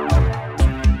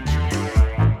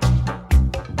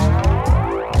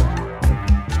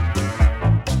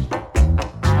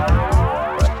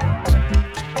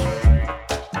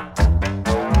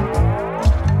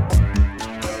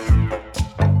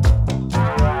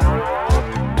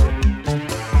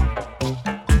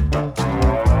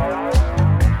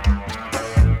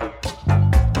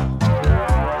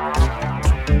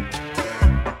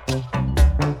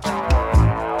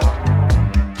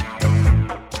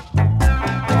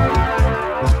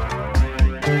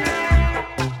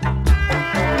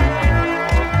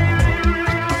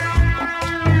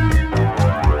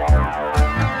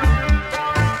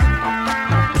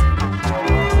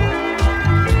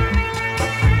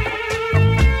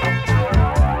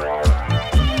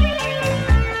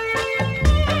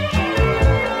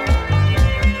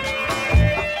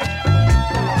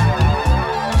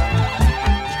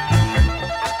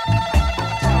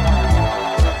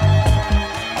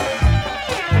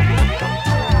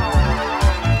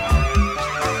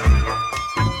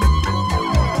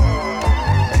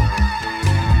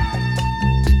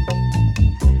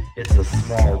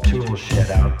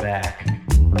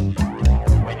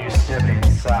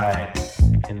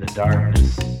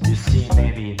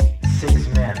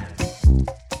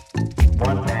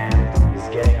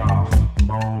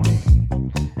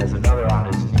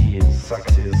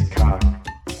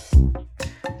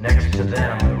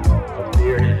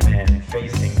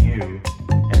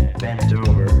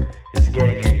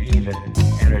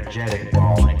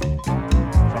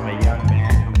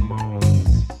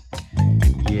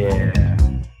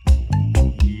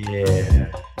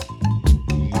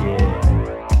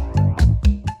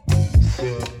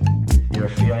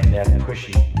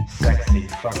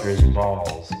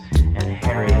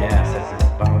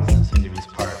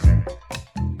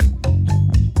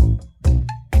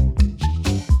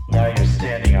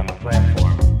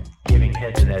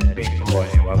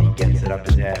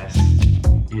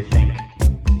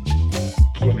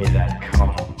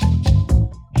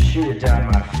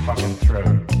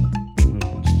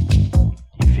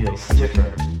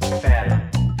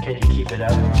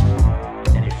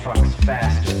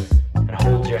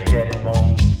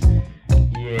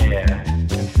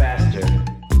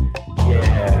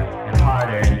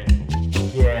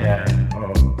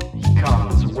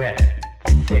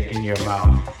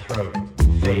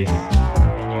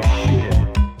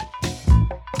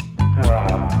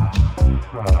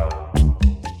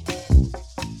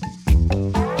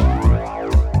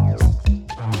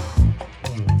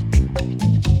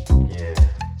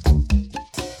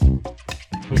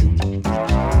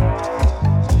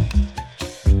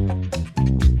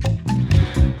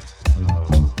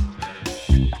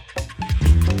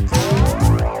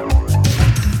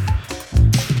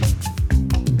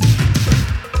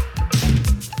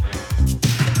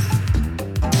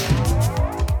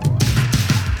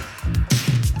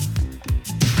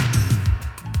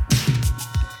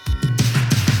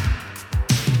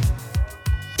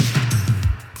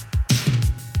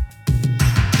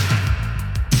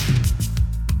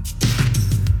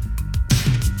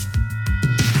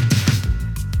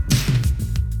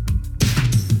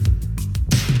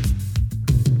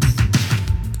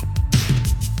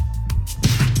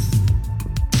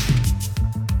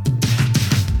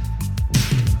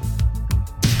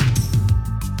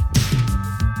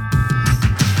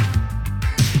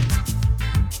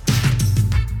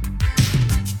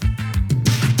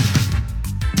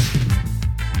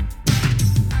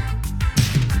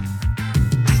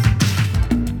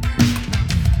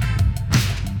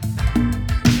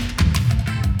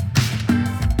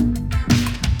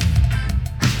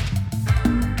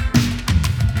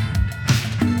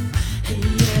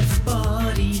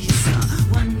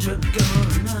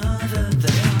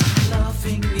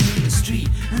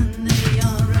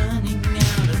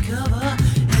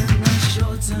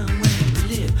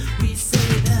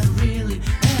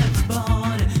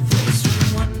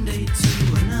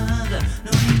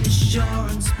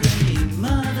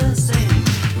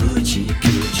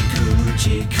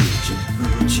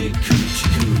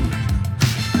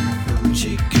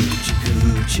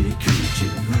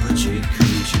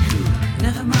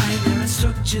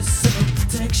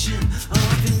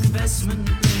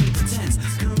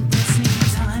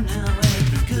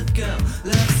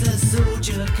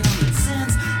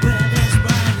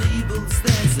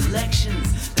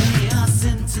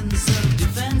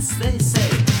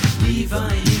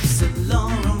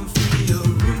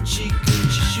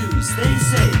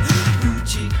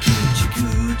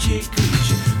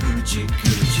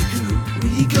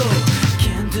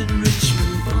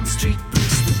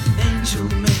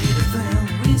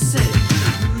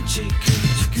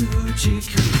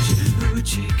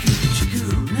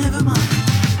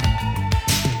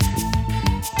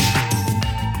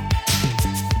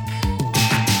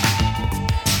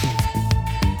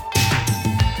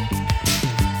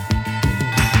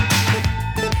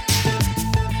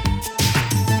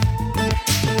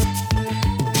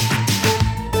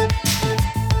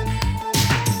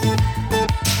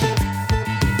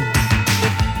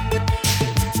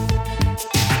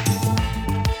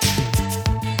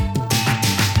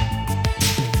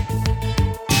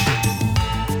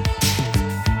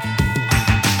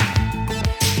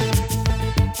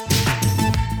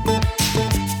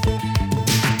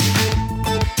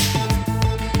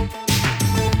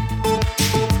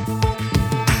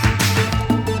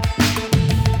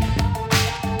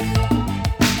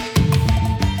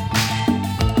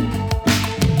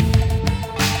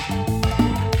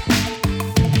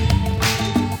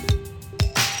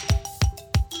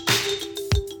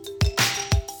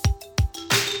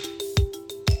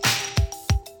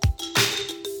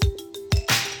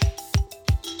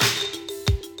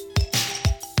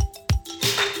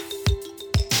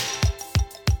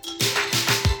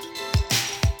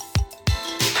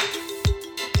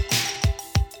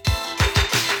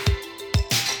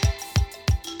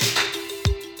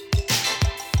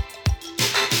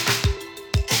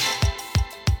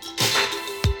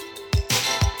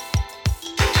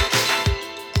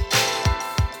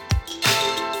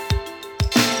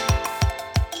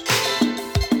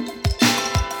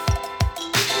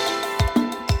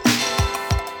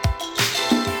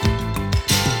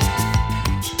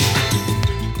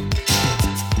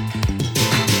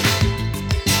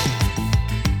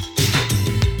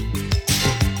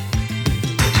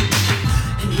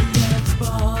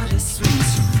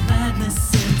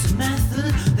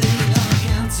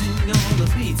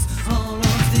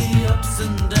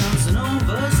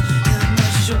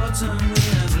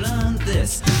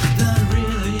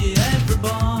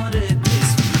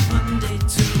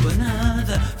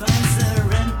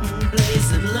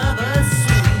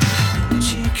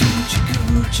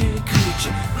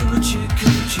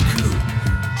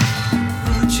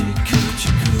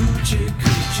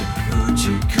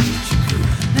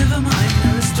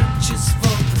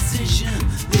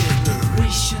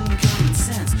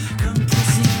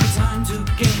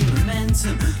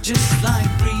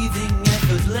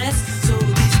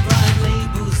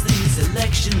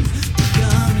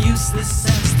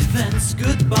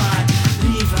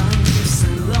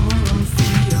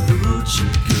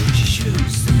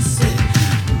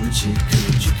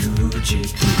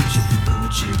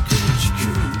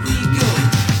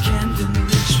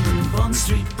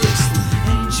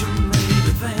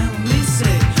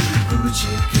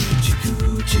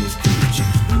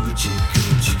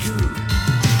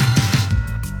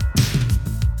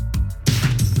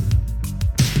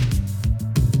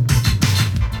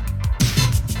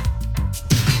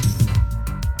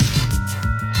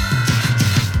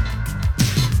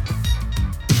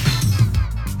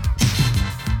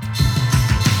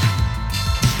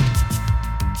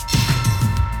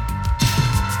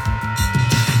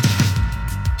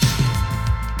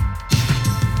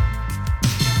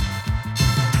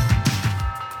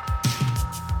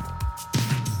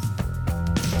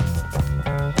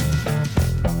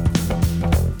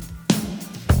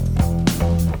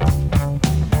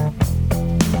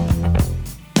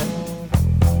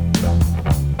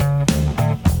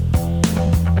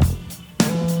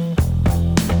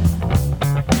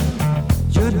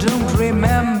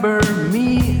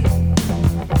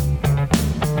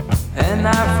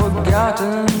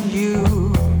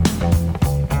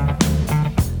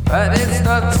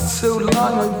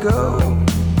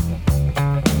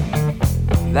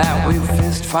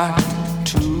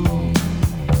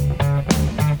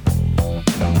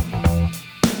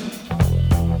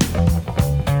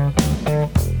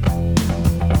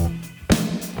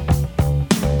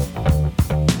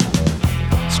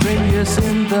 Strangers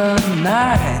in the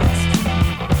night,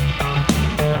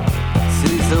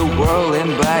 the world in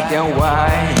black and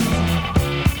white.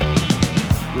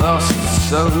 Lost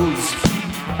souls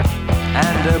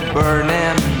and a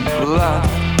burning blood.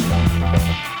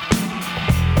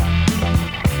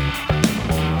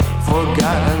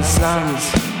 Forgotten sons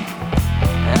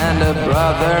and a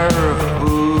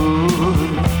brotherhood.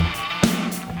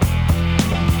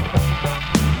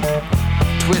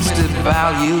 Twisted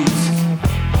values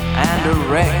and a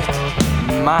wrecked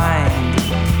mind.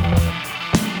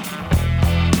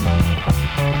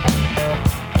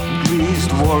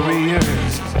 Greased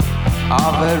warriors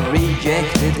of a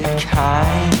rejected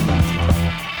kind.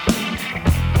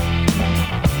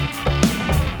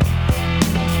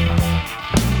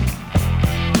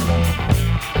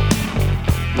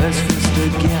 Let's fist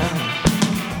again.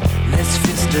 Let's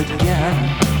fist again.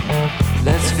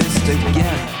 Let's fist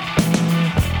again.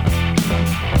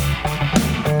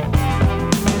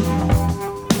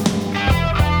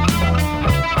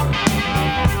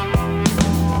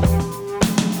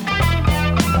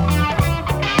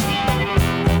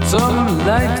 Some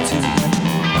like to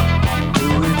do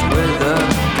it with a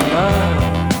gun,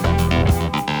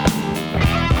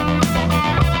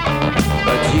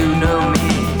 but you know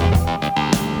me,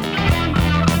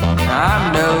 I'm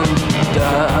no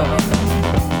dove.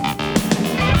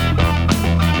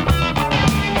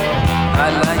 I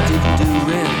like to do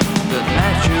it the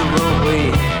natural way.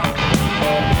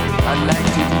 I like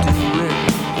to do it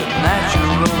the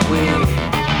natural way.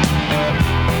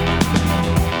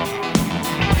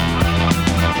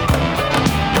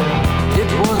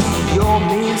 Your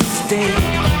mistake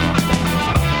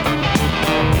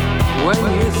when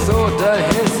you thought I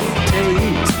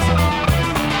hesitate.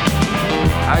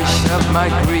 I shove my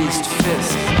greased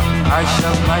fist. I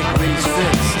shove my greased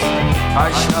fist. I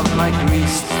shove my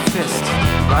greased fist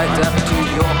right up to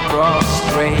your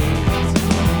prostrate.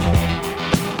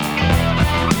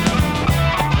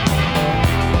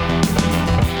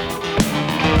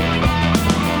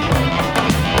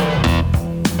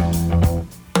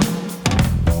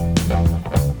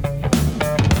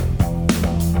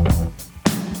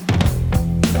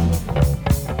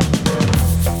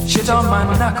 On my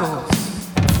knuckles,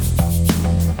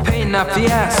 painting up the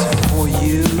ass for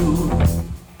you.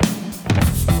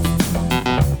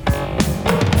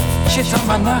 Shit on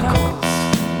my knuckles,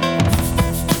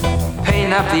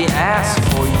 painting up the ass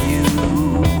for you.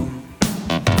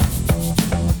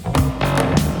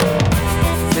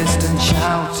 Fist and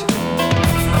shout,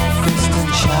 fist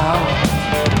and shout,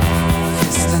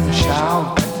 fist and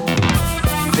shout,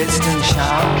 fist and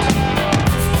shout.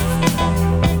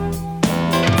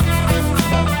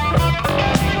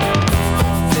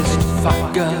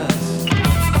 Fuckers,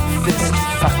 fist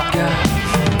fuckers,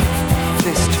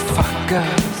 fist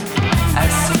fuckers,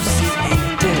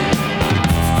 associated.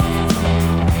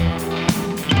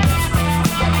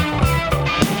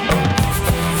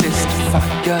 Fist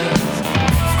fuckers,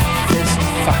 fist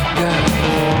fuckers,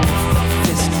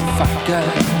 fist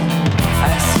fuckers,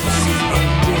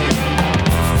 associated.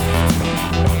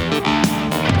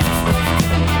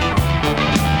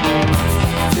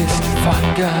 Fist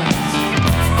fuckers.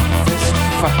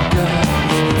 Fuckers,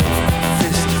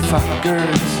 fist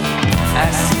fuckers,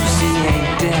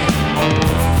 associated.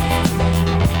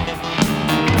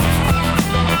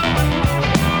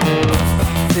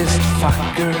 Fist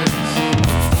fuckers,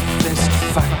 fist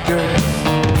fuckers,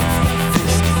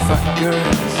 fist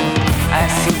fuckers,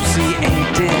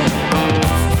 associated.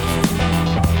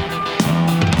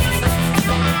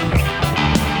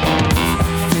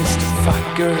 Fist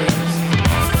fuckers,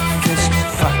 fist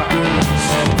fuckers.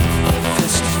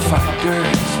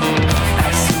 Fuckers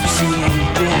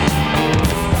associated.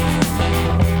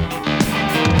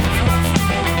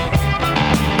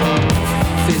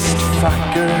 Fist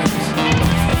fuckers,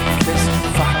 fist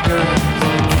fuckers,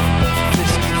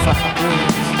 fist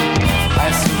fuckers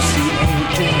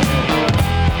associated.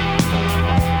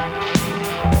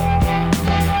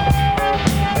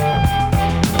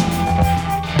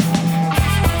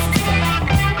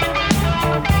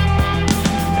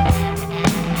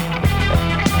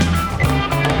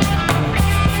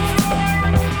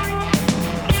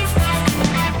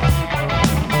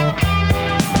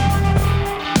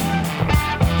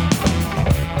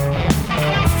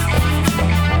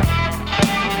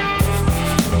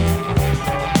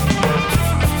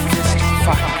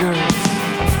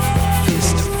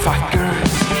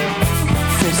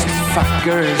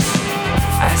 Fuckers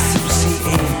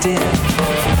associated.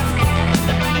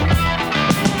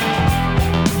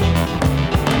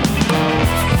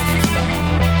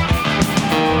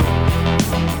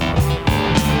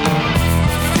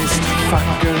 Fist fuckers. Fist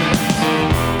fuckers.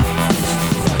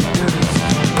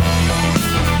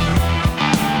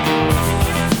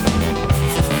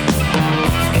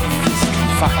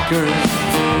 fuckers.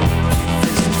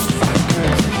 Fist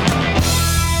fuckers.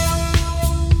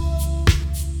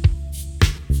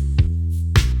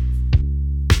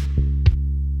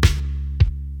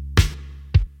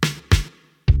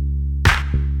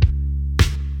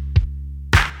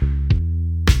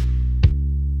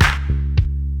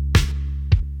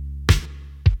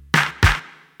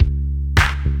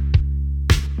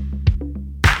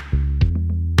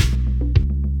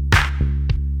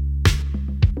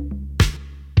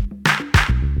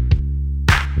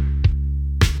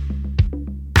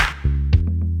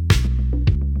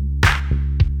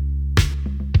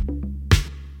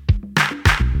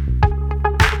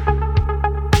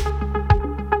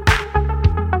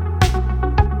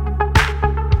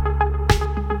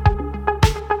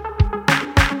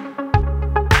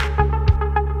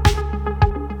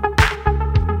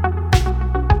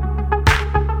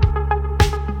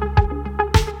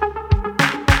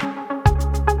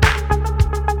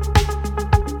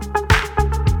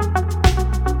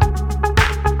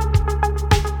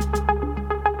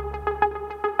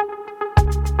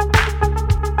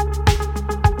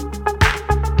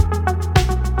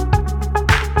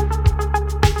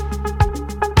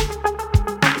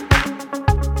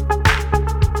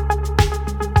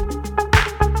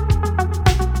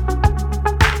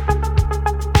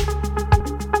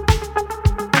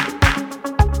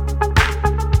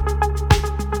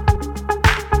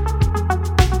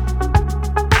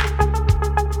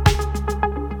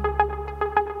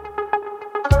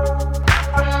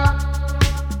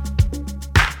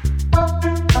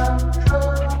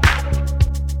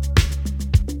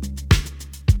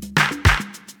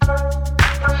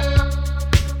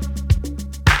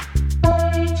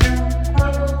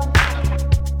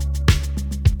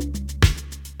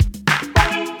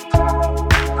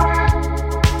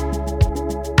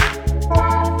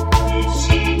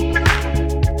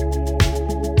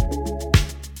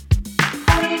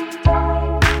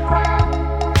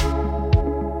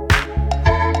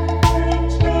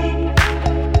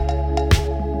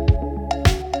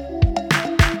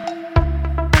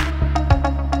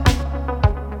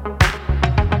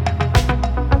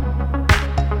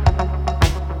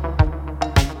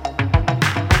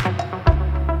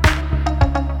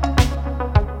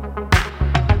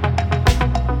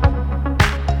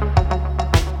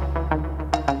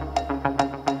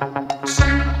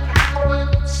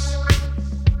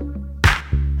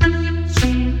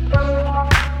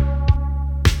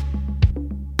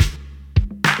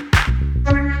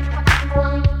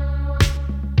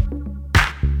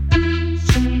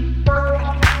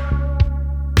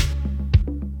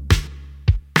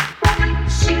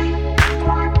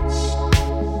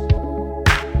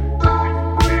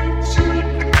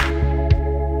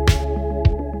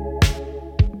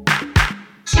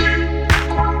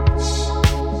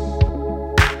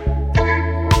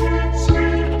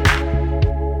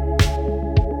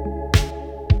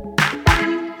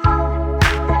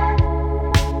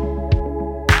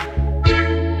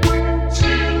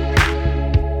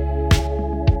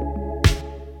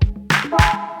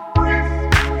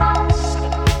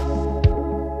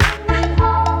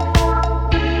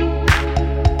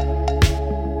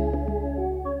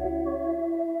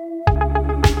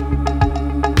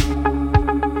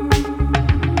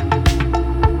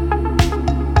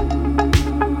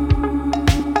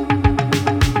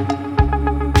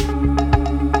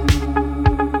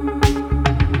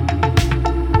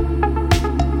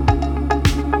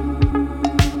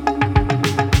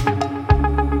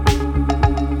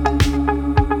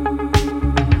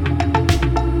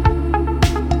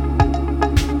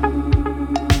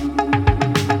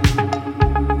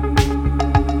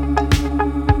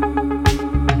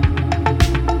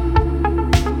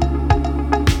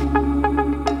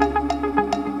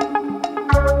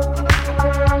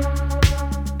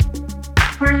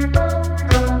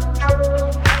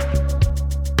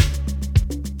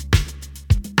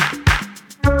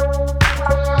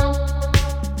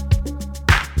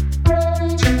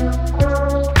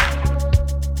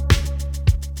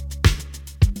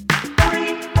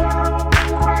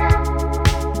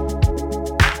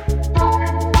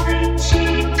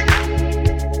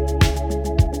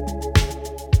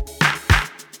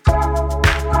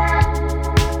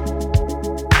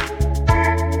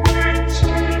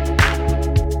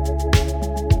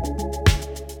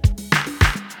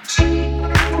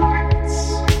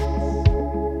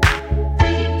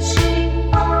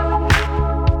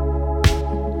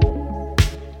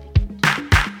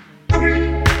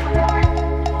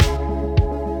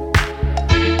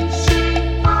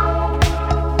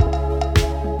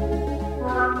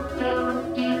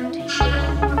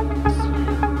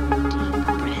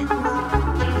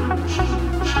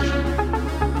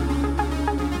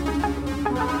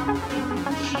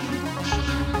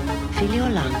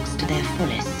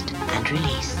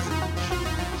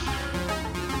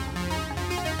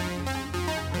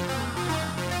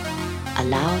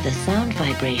 Allow the sound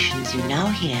vibrations you now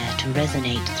hear to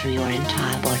resonate through your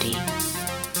entire body.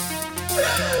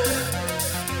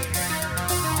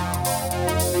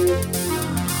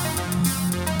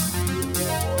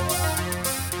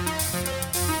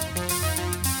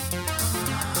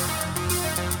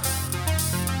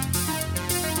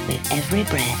 With every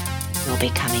breath, you're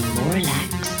becoming more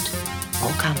relaxed,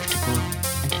 more comfortable,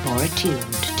 and more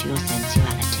attuned to your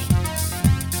sensuality.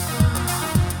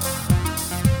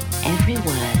 Every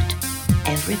word,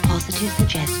 every positive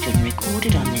suggestion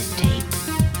recorded on this tape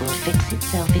will fix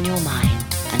itself in your mind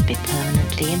and be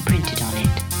permanently imprinted on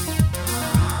it.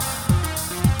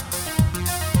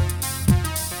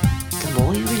 The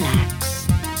more you relax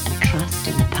and trust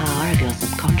in the power of your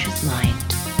subconscious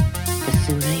mind, the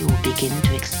sooner you will begin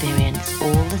to experience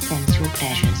all the sensual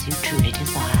pleasures you truly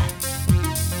desire.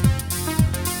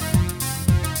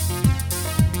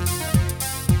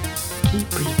 Keep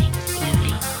breathing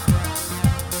slowly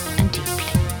and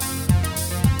deeply.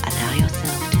 Allow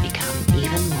yourself to become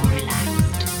even more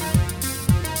relaxed.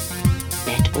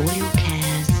 Let all your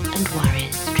cares and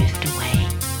worries drift away.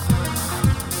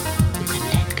 You can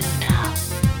let go now.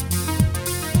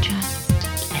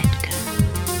 Just let go.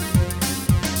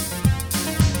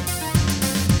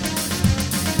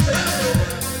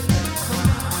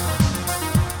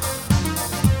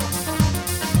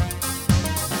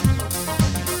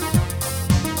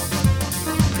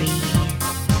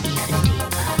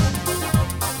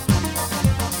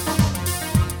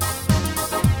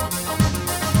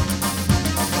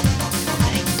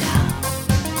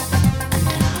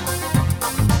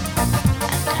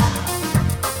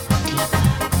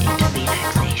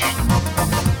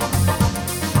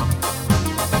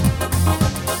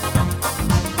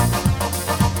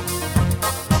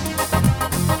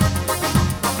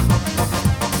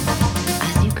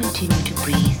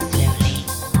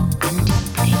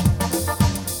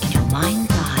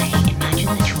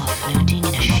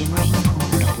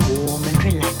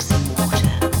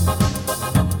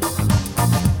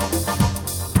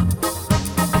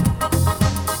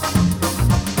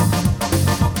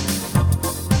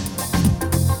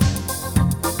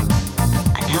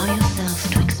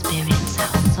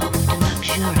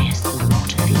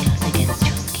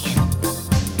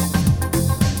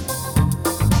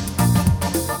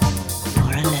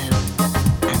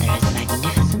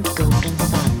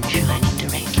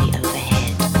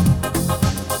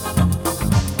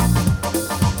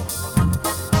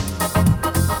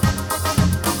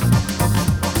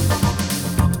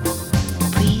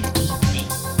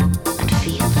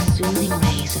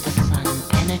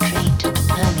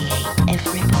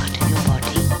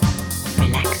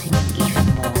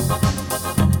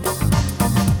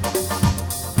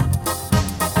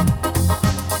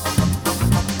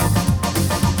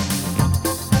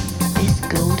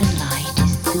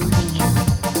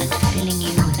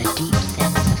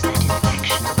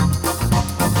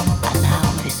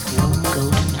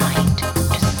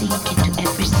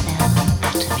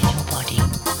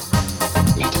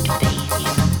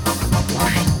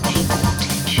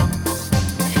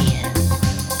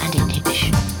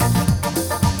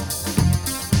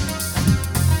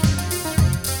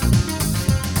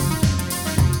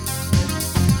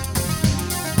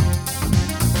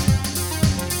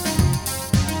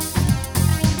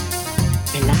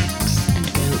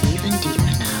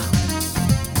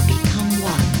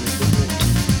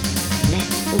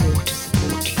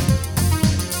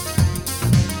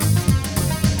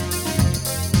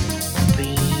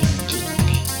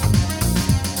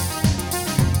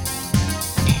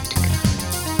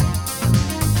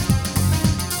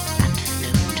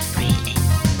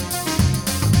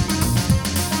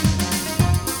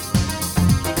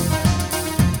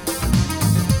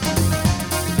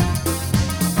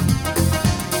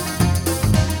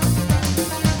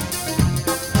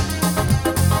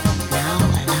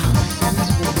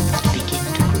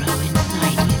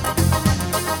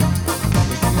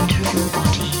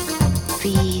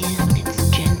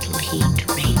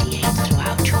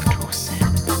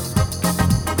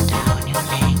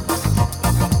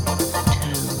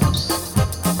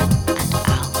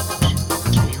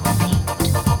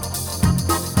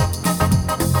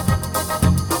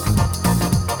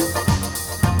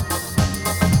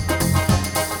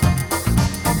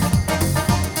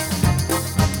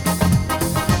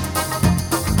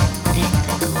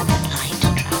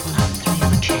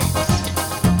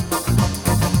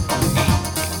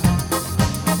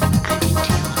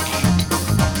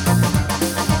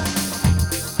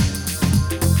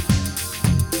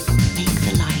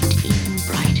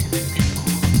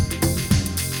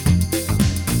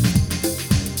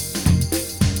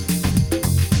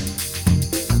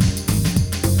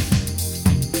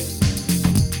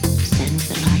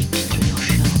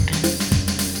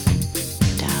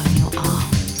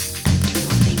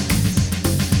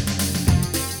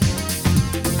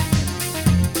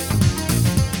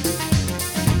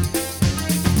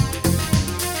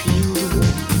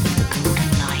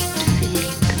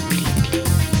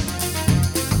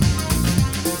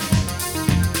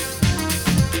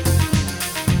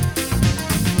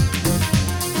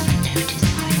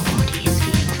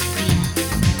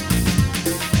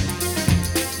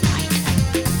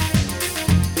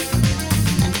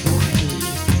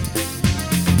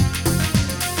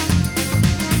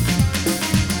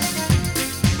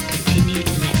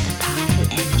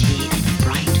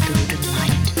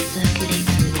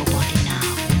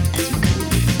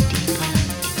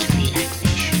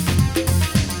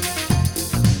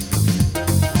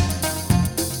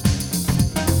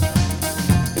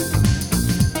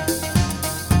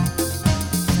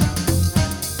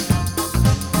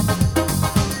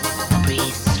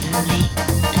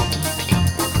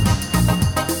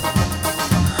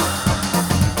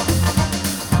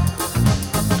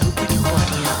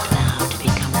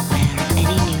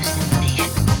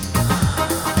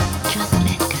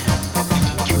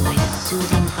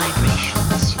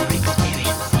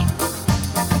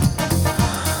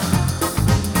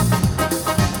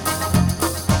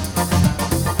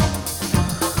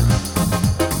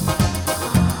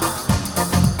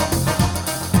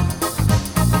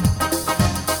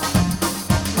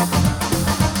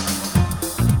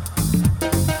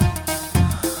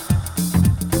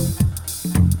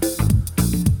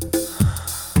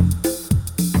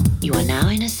 now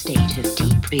in a state of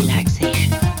deep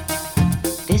relaxation.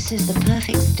 This is the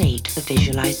perfect state for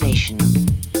visualization.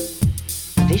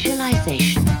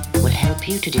 Visualization will help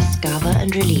you to discover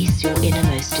and release your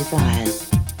innermost desires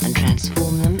and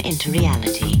transform them into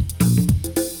reality.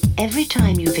 Every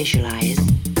time you visualize,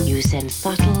 you send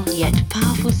subtle yet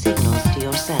powerful signals to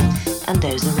yourself and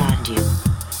those around you.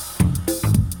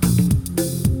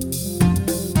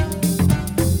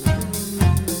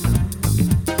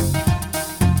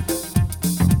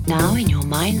 Now, in your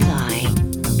mind's eye,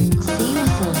 see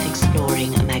yourself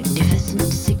exploring a magnificent,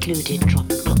 secluded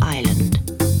tropical island.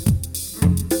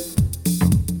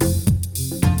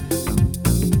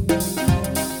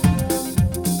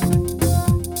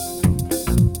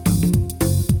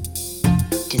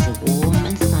 It is a warm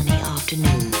and sunny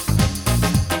afternoon.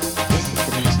 This is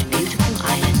the most beautiful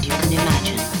island you can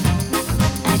imagine,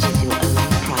 and it is your own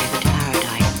private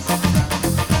paradise.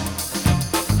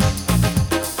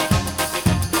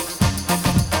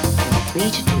 You're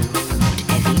free to do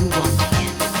whatever you want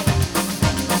here.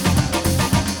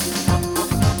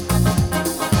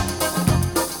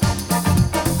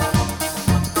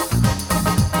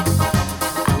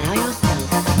 Allow yourself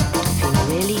to feel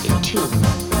really in tune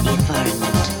with the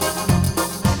environment.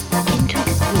 Begin to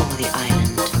explore the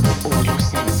island with all your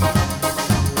senses.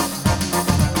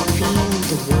 Feel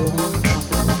the warm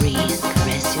tropical breeze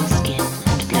caress your skin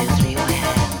and blow through your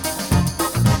hair.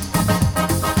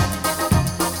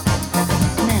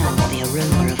 Smell the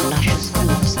aroma of luscious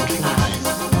fruits and flowers.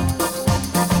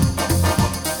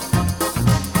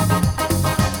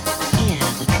 Hear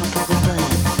the tropical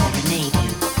birds serenade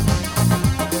you.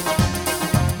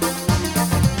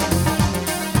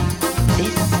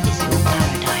 This is your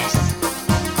paradise,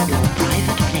 your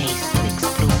private place to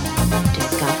explore,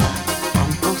 discover,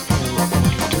 and fulfill all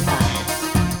your desires.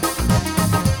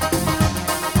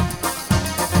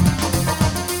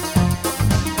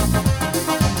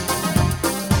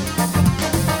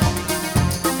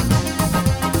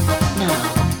 Now,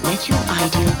 let your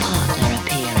ideal partner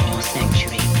appear in your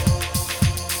sanctuary.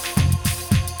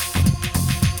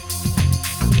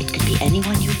 It can be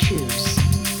anyone you choose.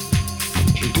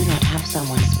 If you do not have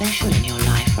someone special in your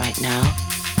life right now,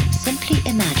 simply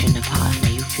imagine a partner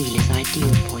you feel is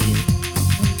ideal for you.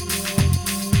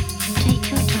 Take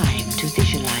your time to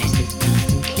visualize this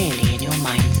person clearly in your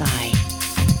mind's eye.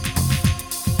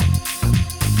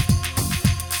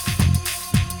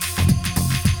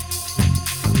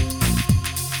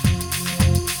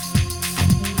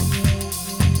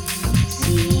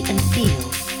 See and feel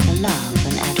the love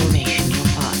and adoration your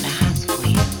partner has for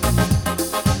you.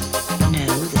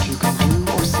 Know that you can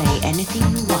do or say anything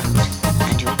you want,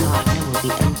 and your partner will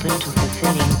be open to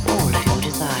fulfilling all of your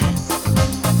desires.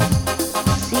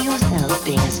 See yourself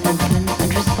being as open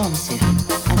and responsive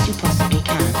as you possibly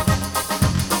can.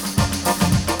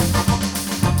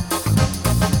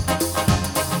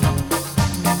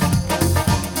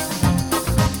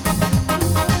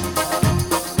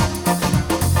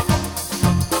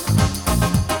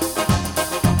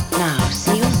 Now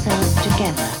see yourselves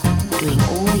together doing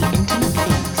all the intimate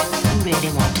things you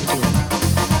really want to do.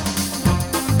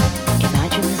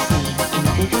 Imagine the scene in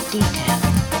vivid detail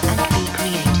and be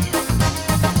creative.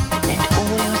 Let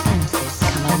all your senses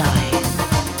come alive.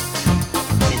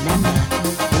 Remember,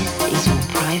 this is your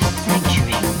private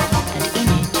sanctuary, and in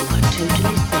it you are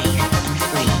totally safe and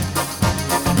free.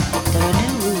 There are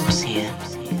no rules here,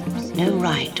 no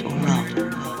right or wrong.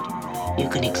 You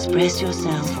can express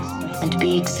yourself and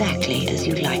be exactly as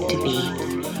you'd like to be.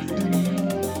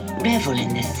 Revel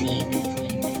in this scene,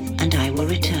 and I will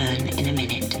return in a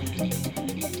minute.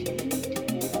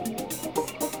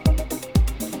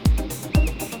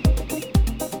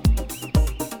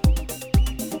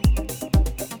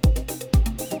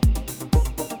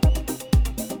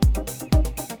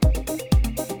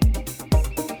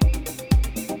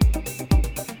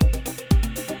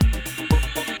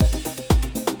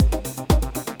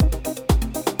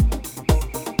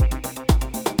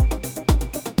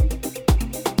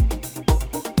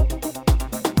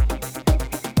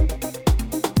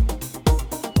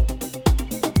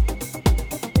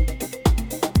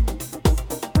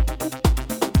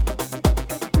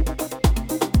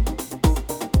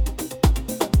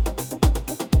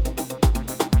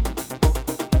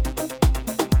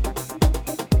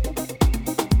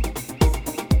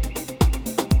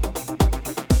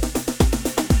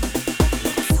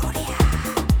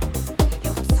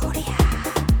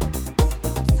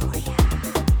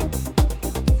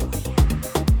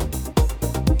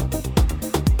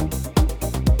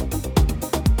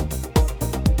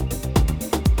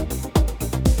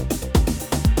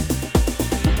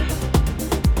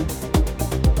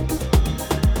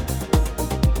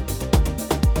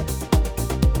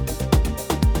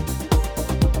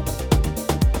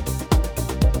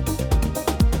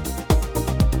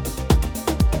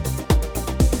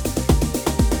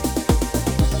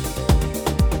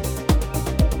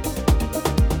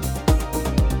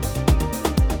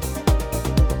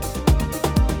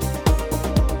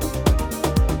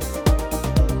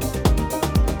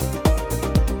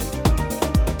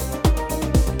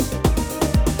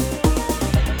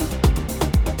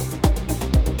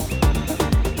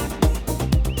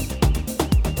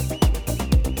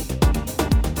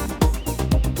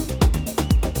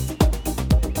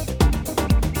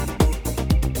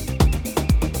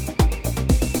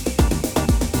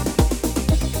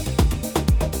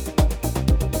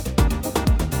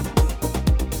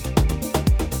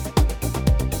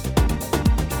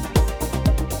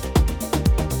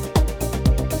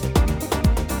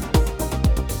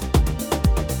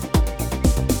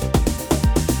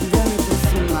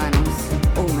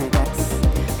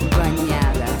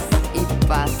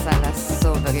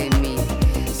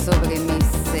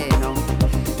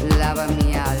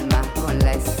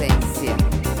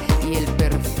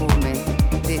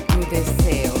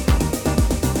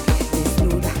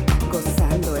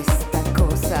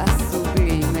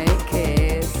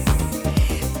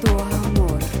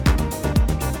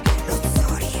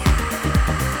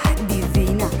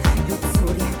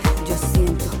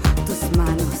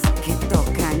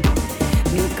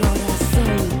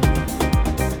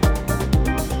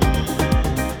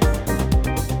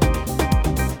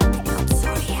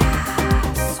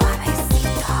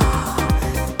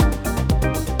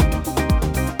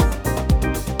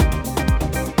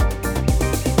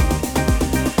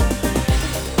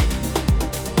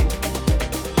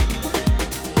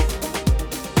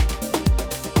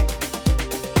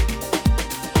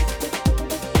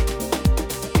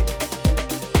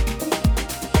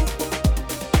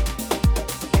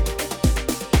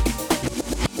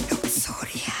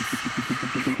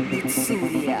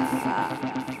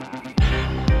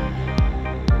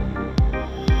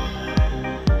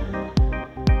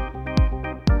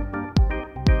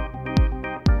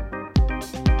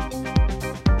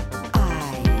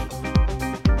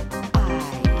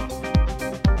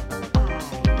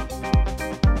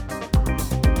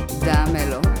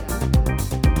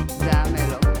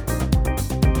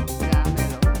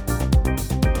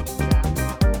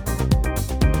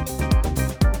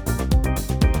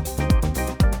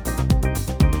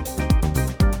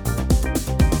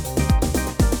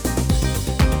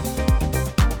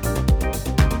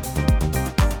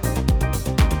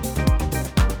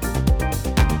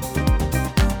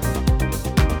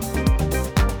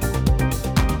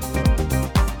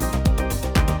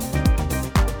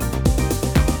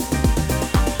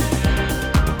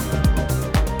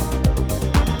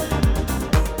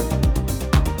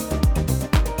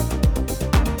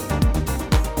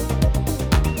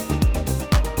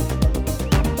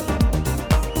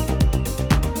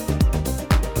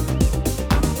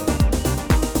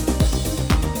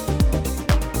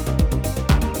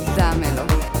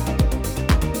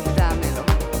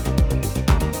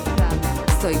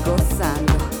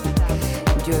 gozando,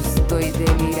 yo estoy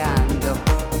delirando,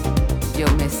 yo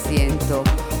me siento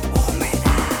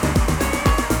húmeda.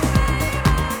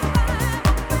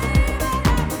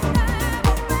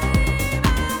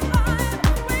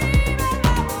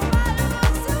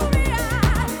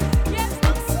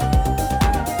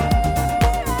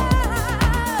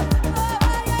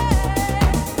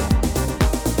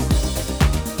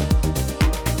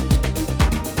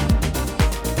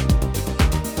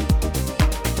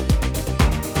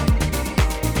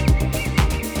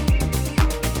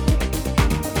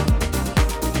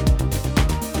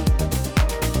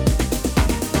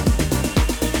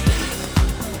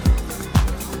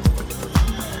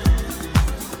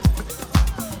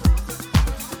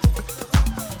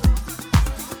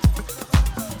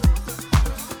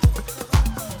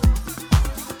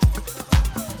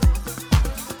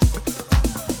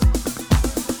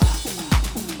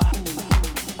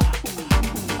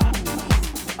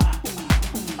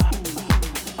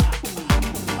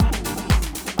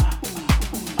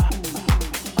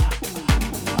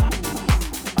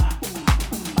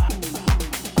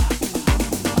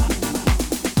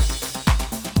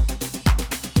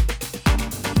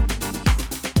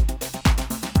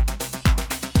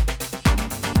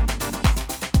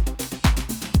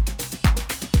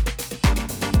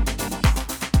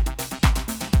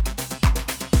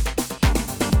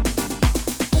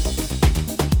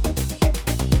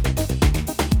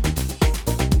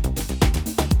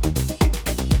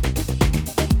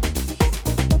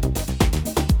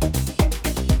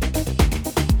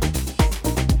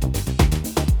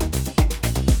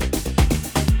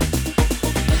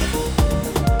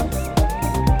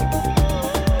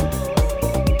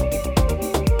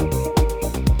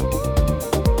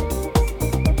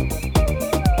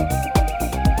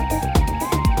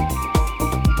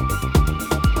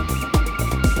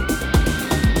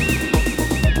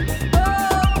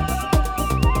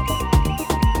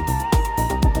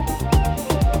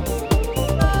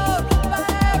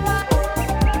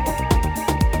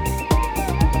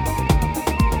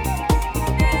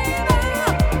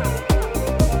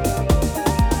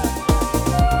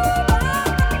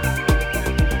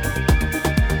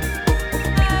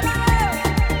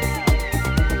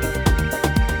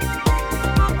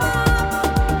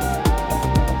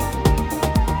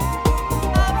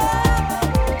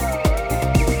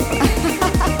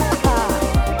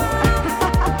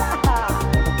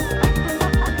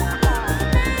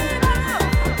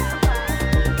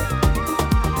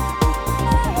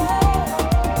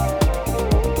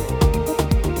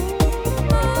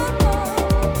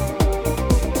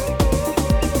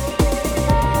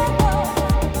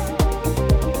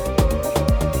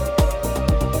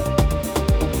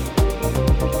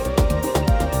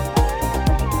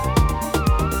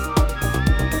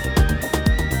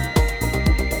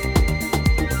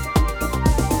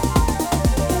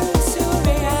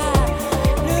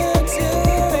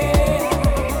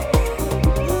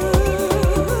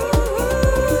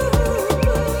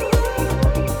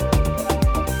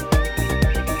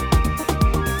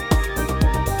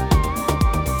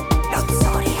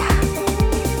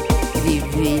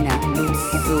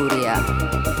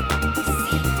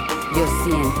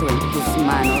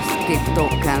 Que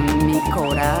tocan mi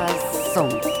corazón.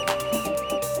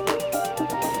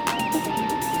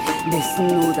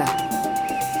 Desnuda,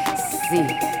 sí,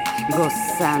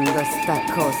 gozando esta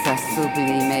cosa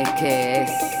sublime que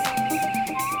es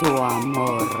tu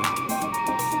amor,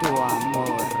 tu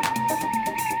amor,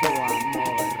 tu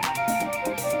amor.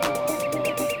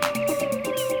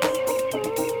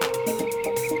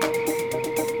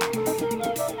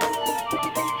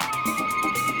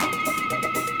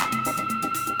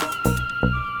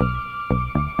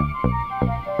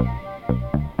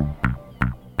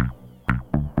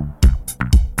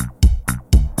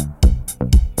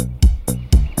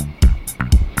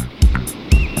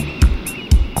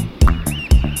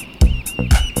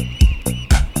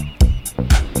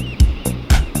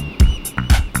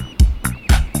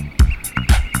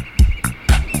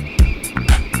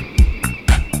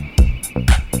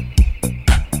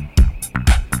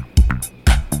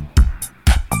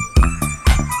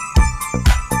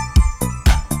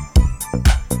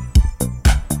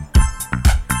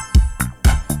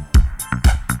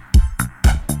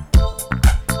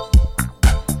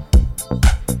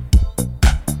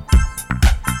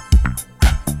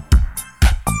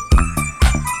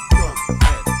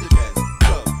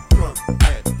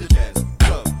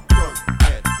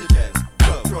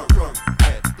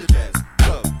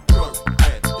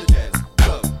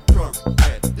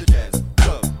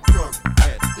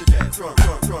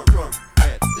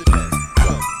 at the jazz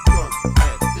club, drunk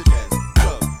at the jazz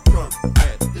club, drunk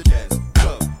at the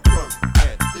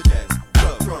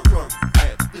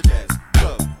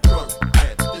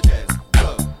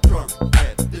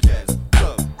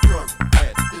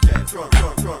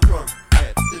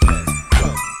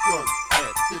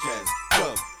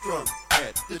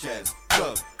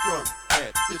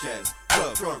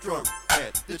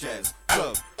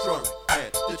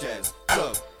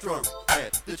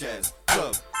at the jazz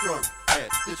club, drunk at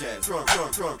the jazz, drunk at the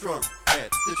jazz club, drunk at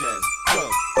the jazz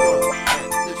club, drunk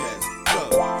at the jazz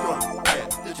club, drunk at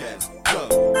the jazz club,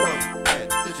 drunk at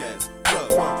the jazz club,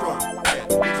 drunk at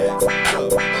the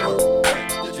jazz club, drunk at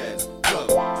the jazz club,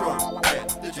 drunk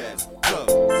at the jazz, drunk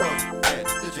at the jazz club, drunk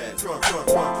at the jazz club. We'll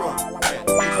be right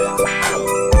back.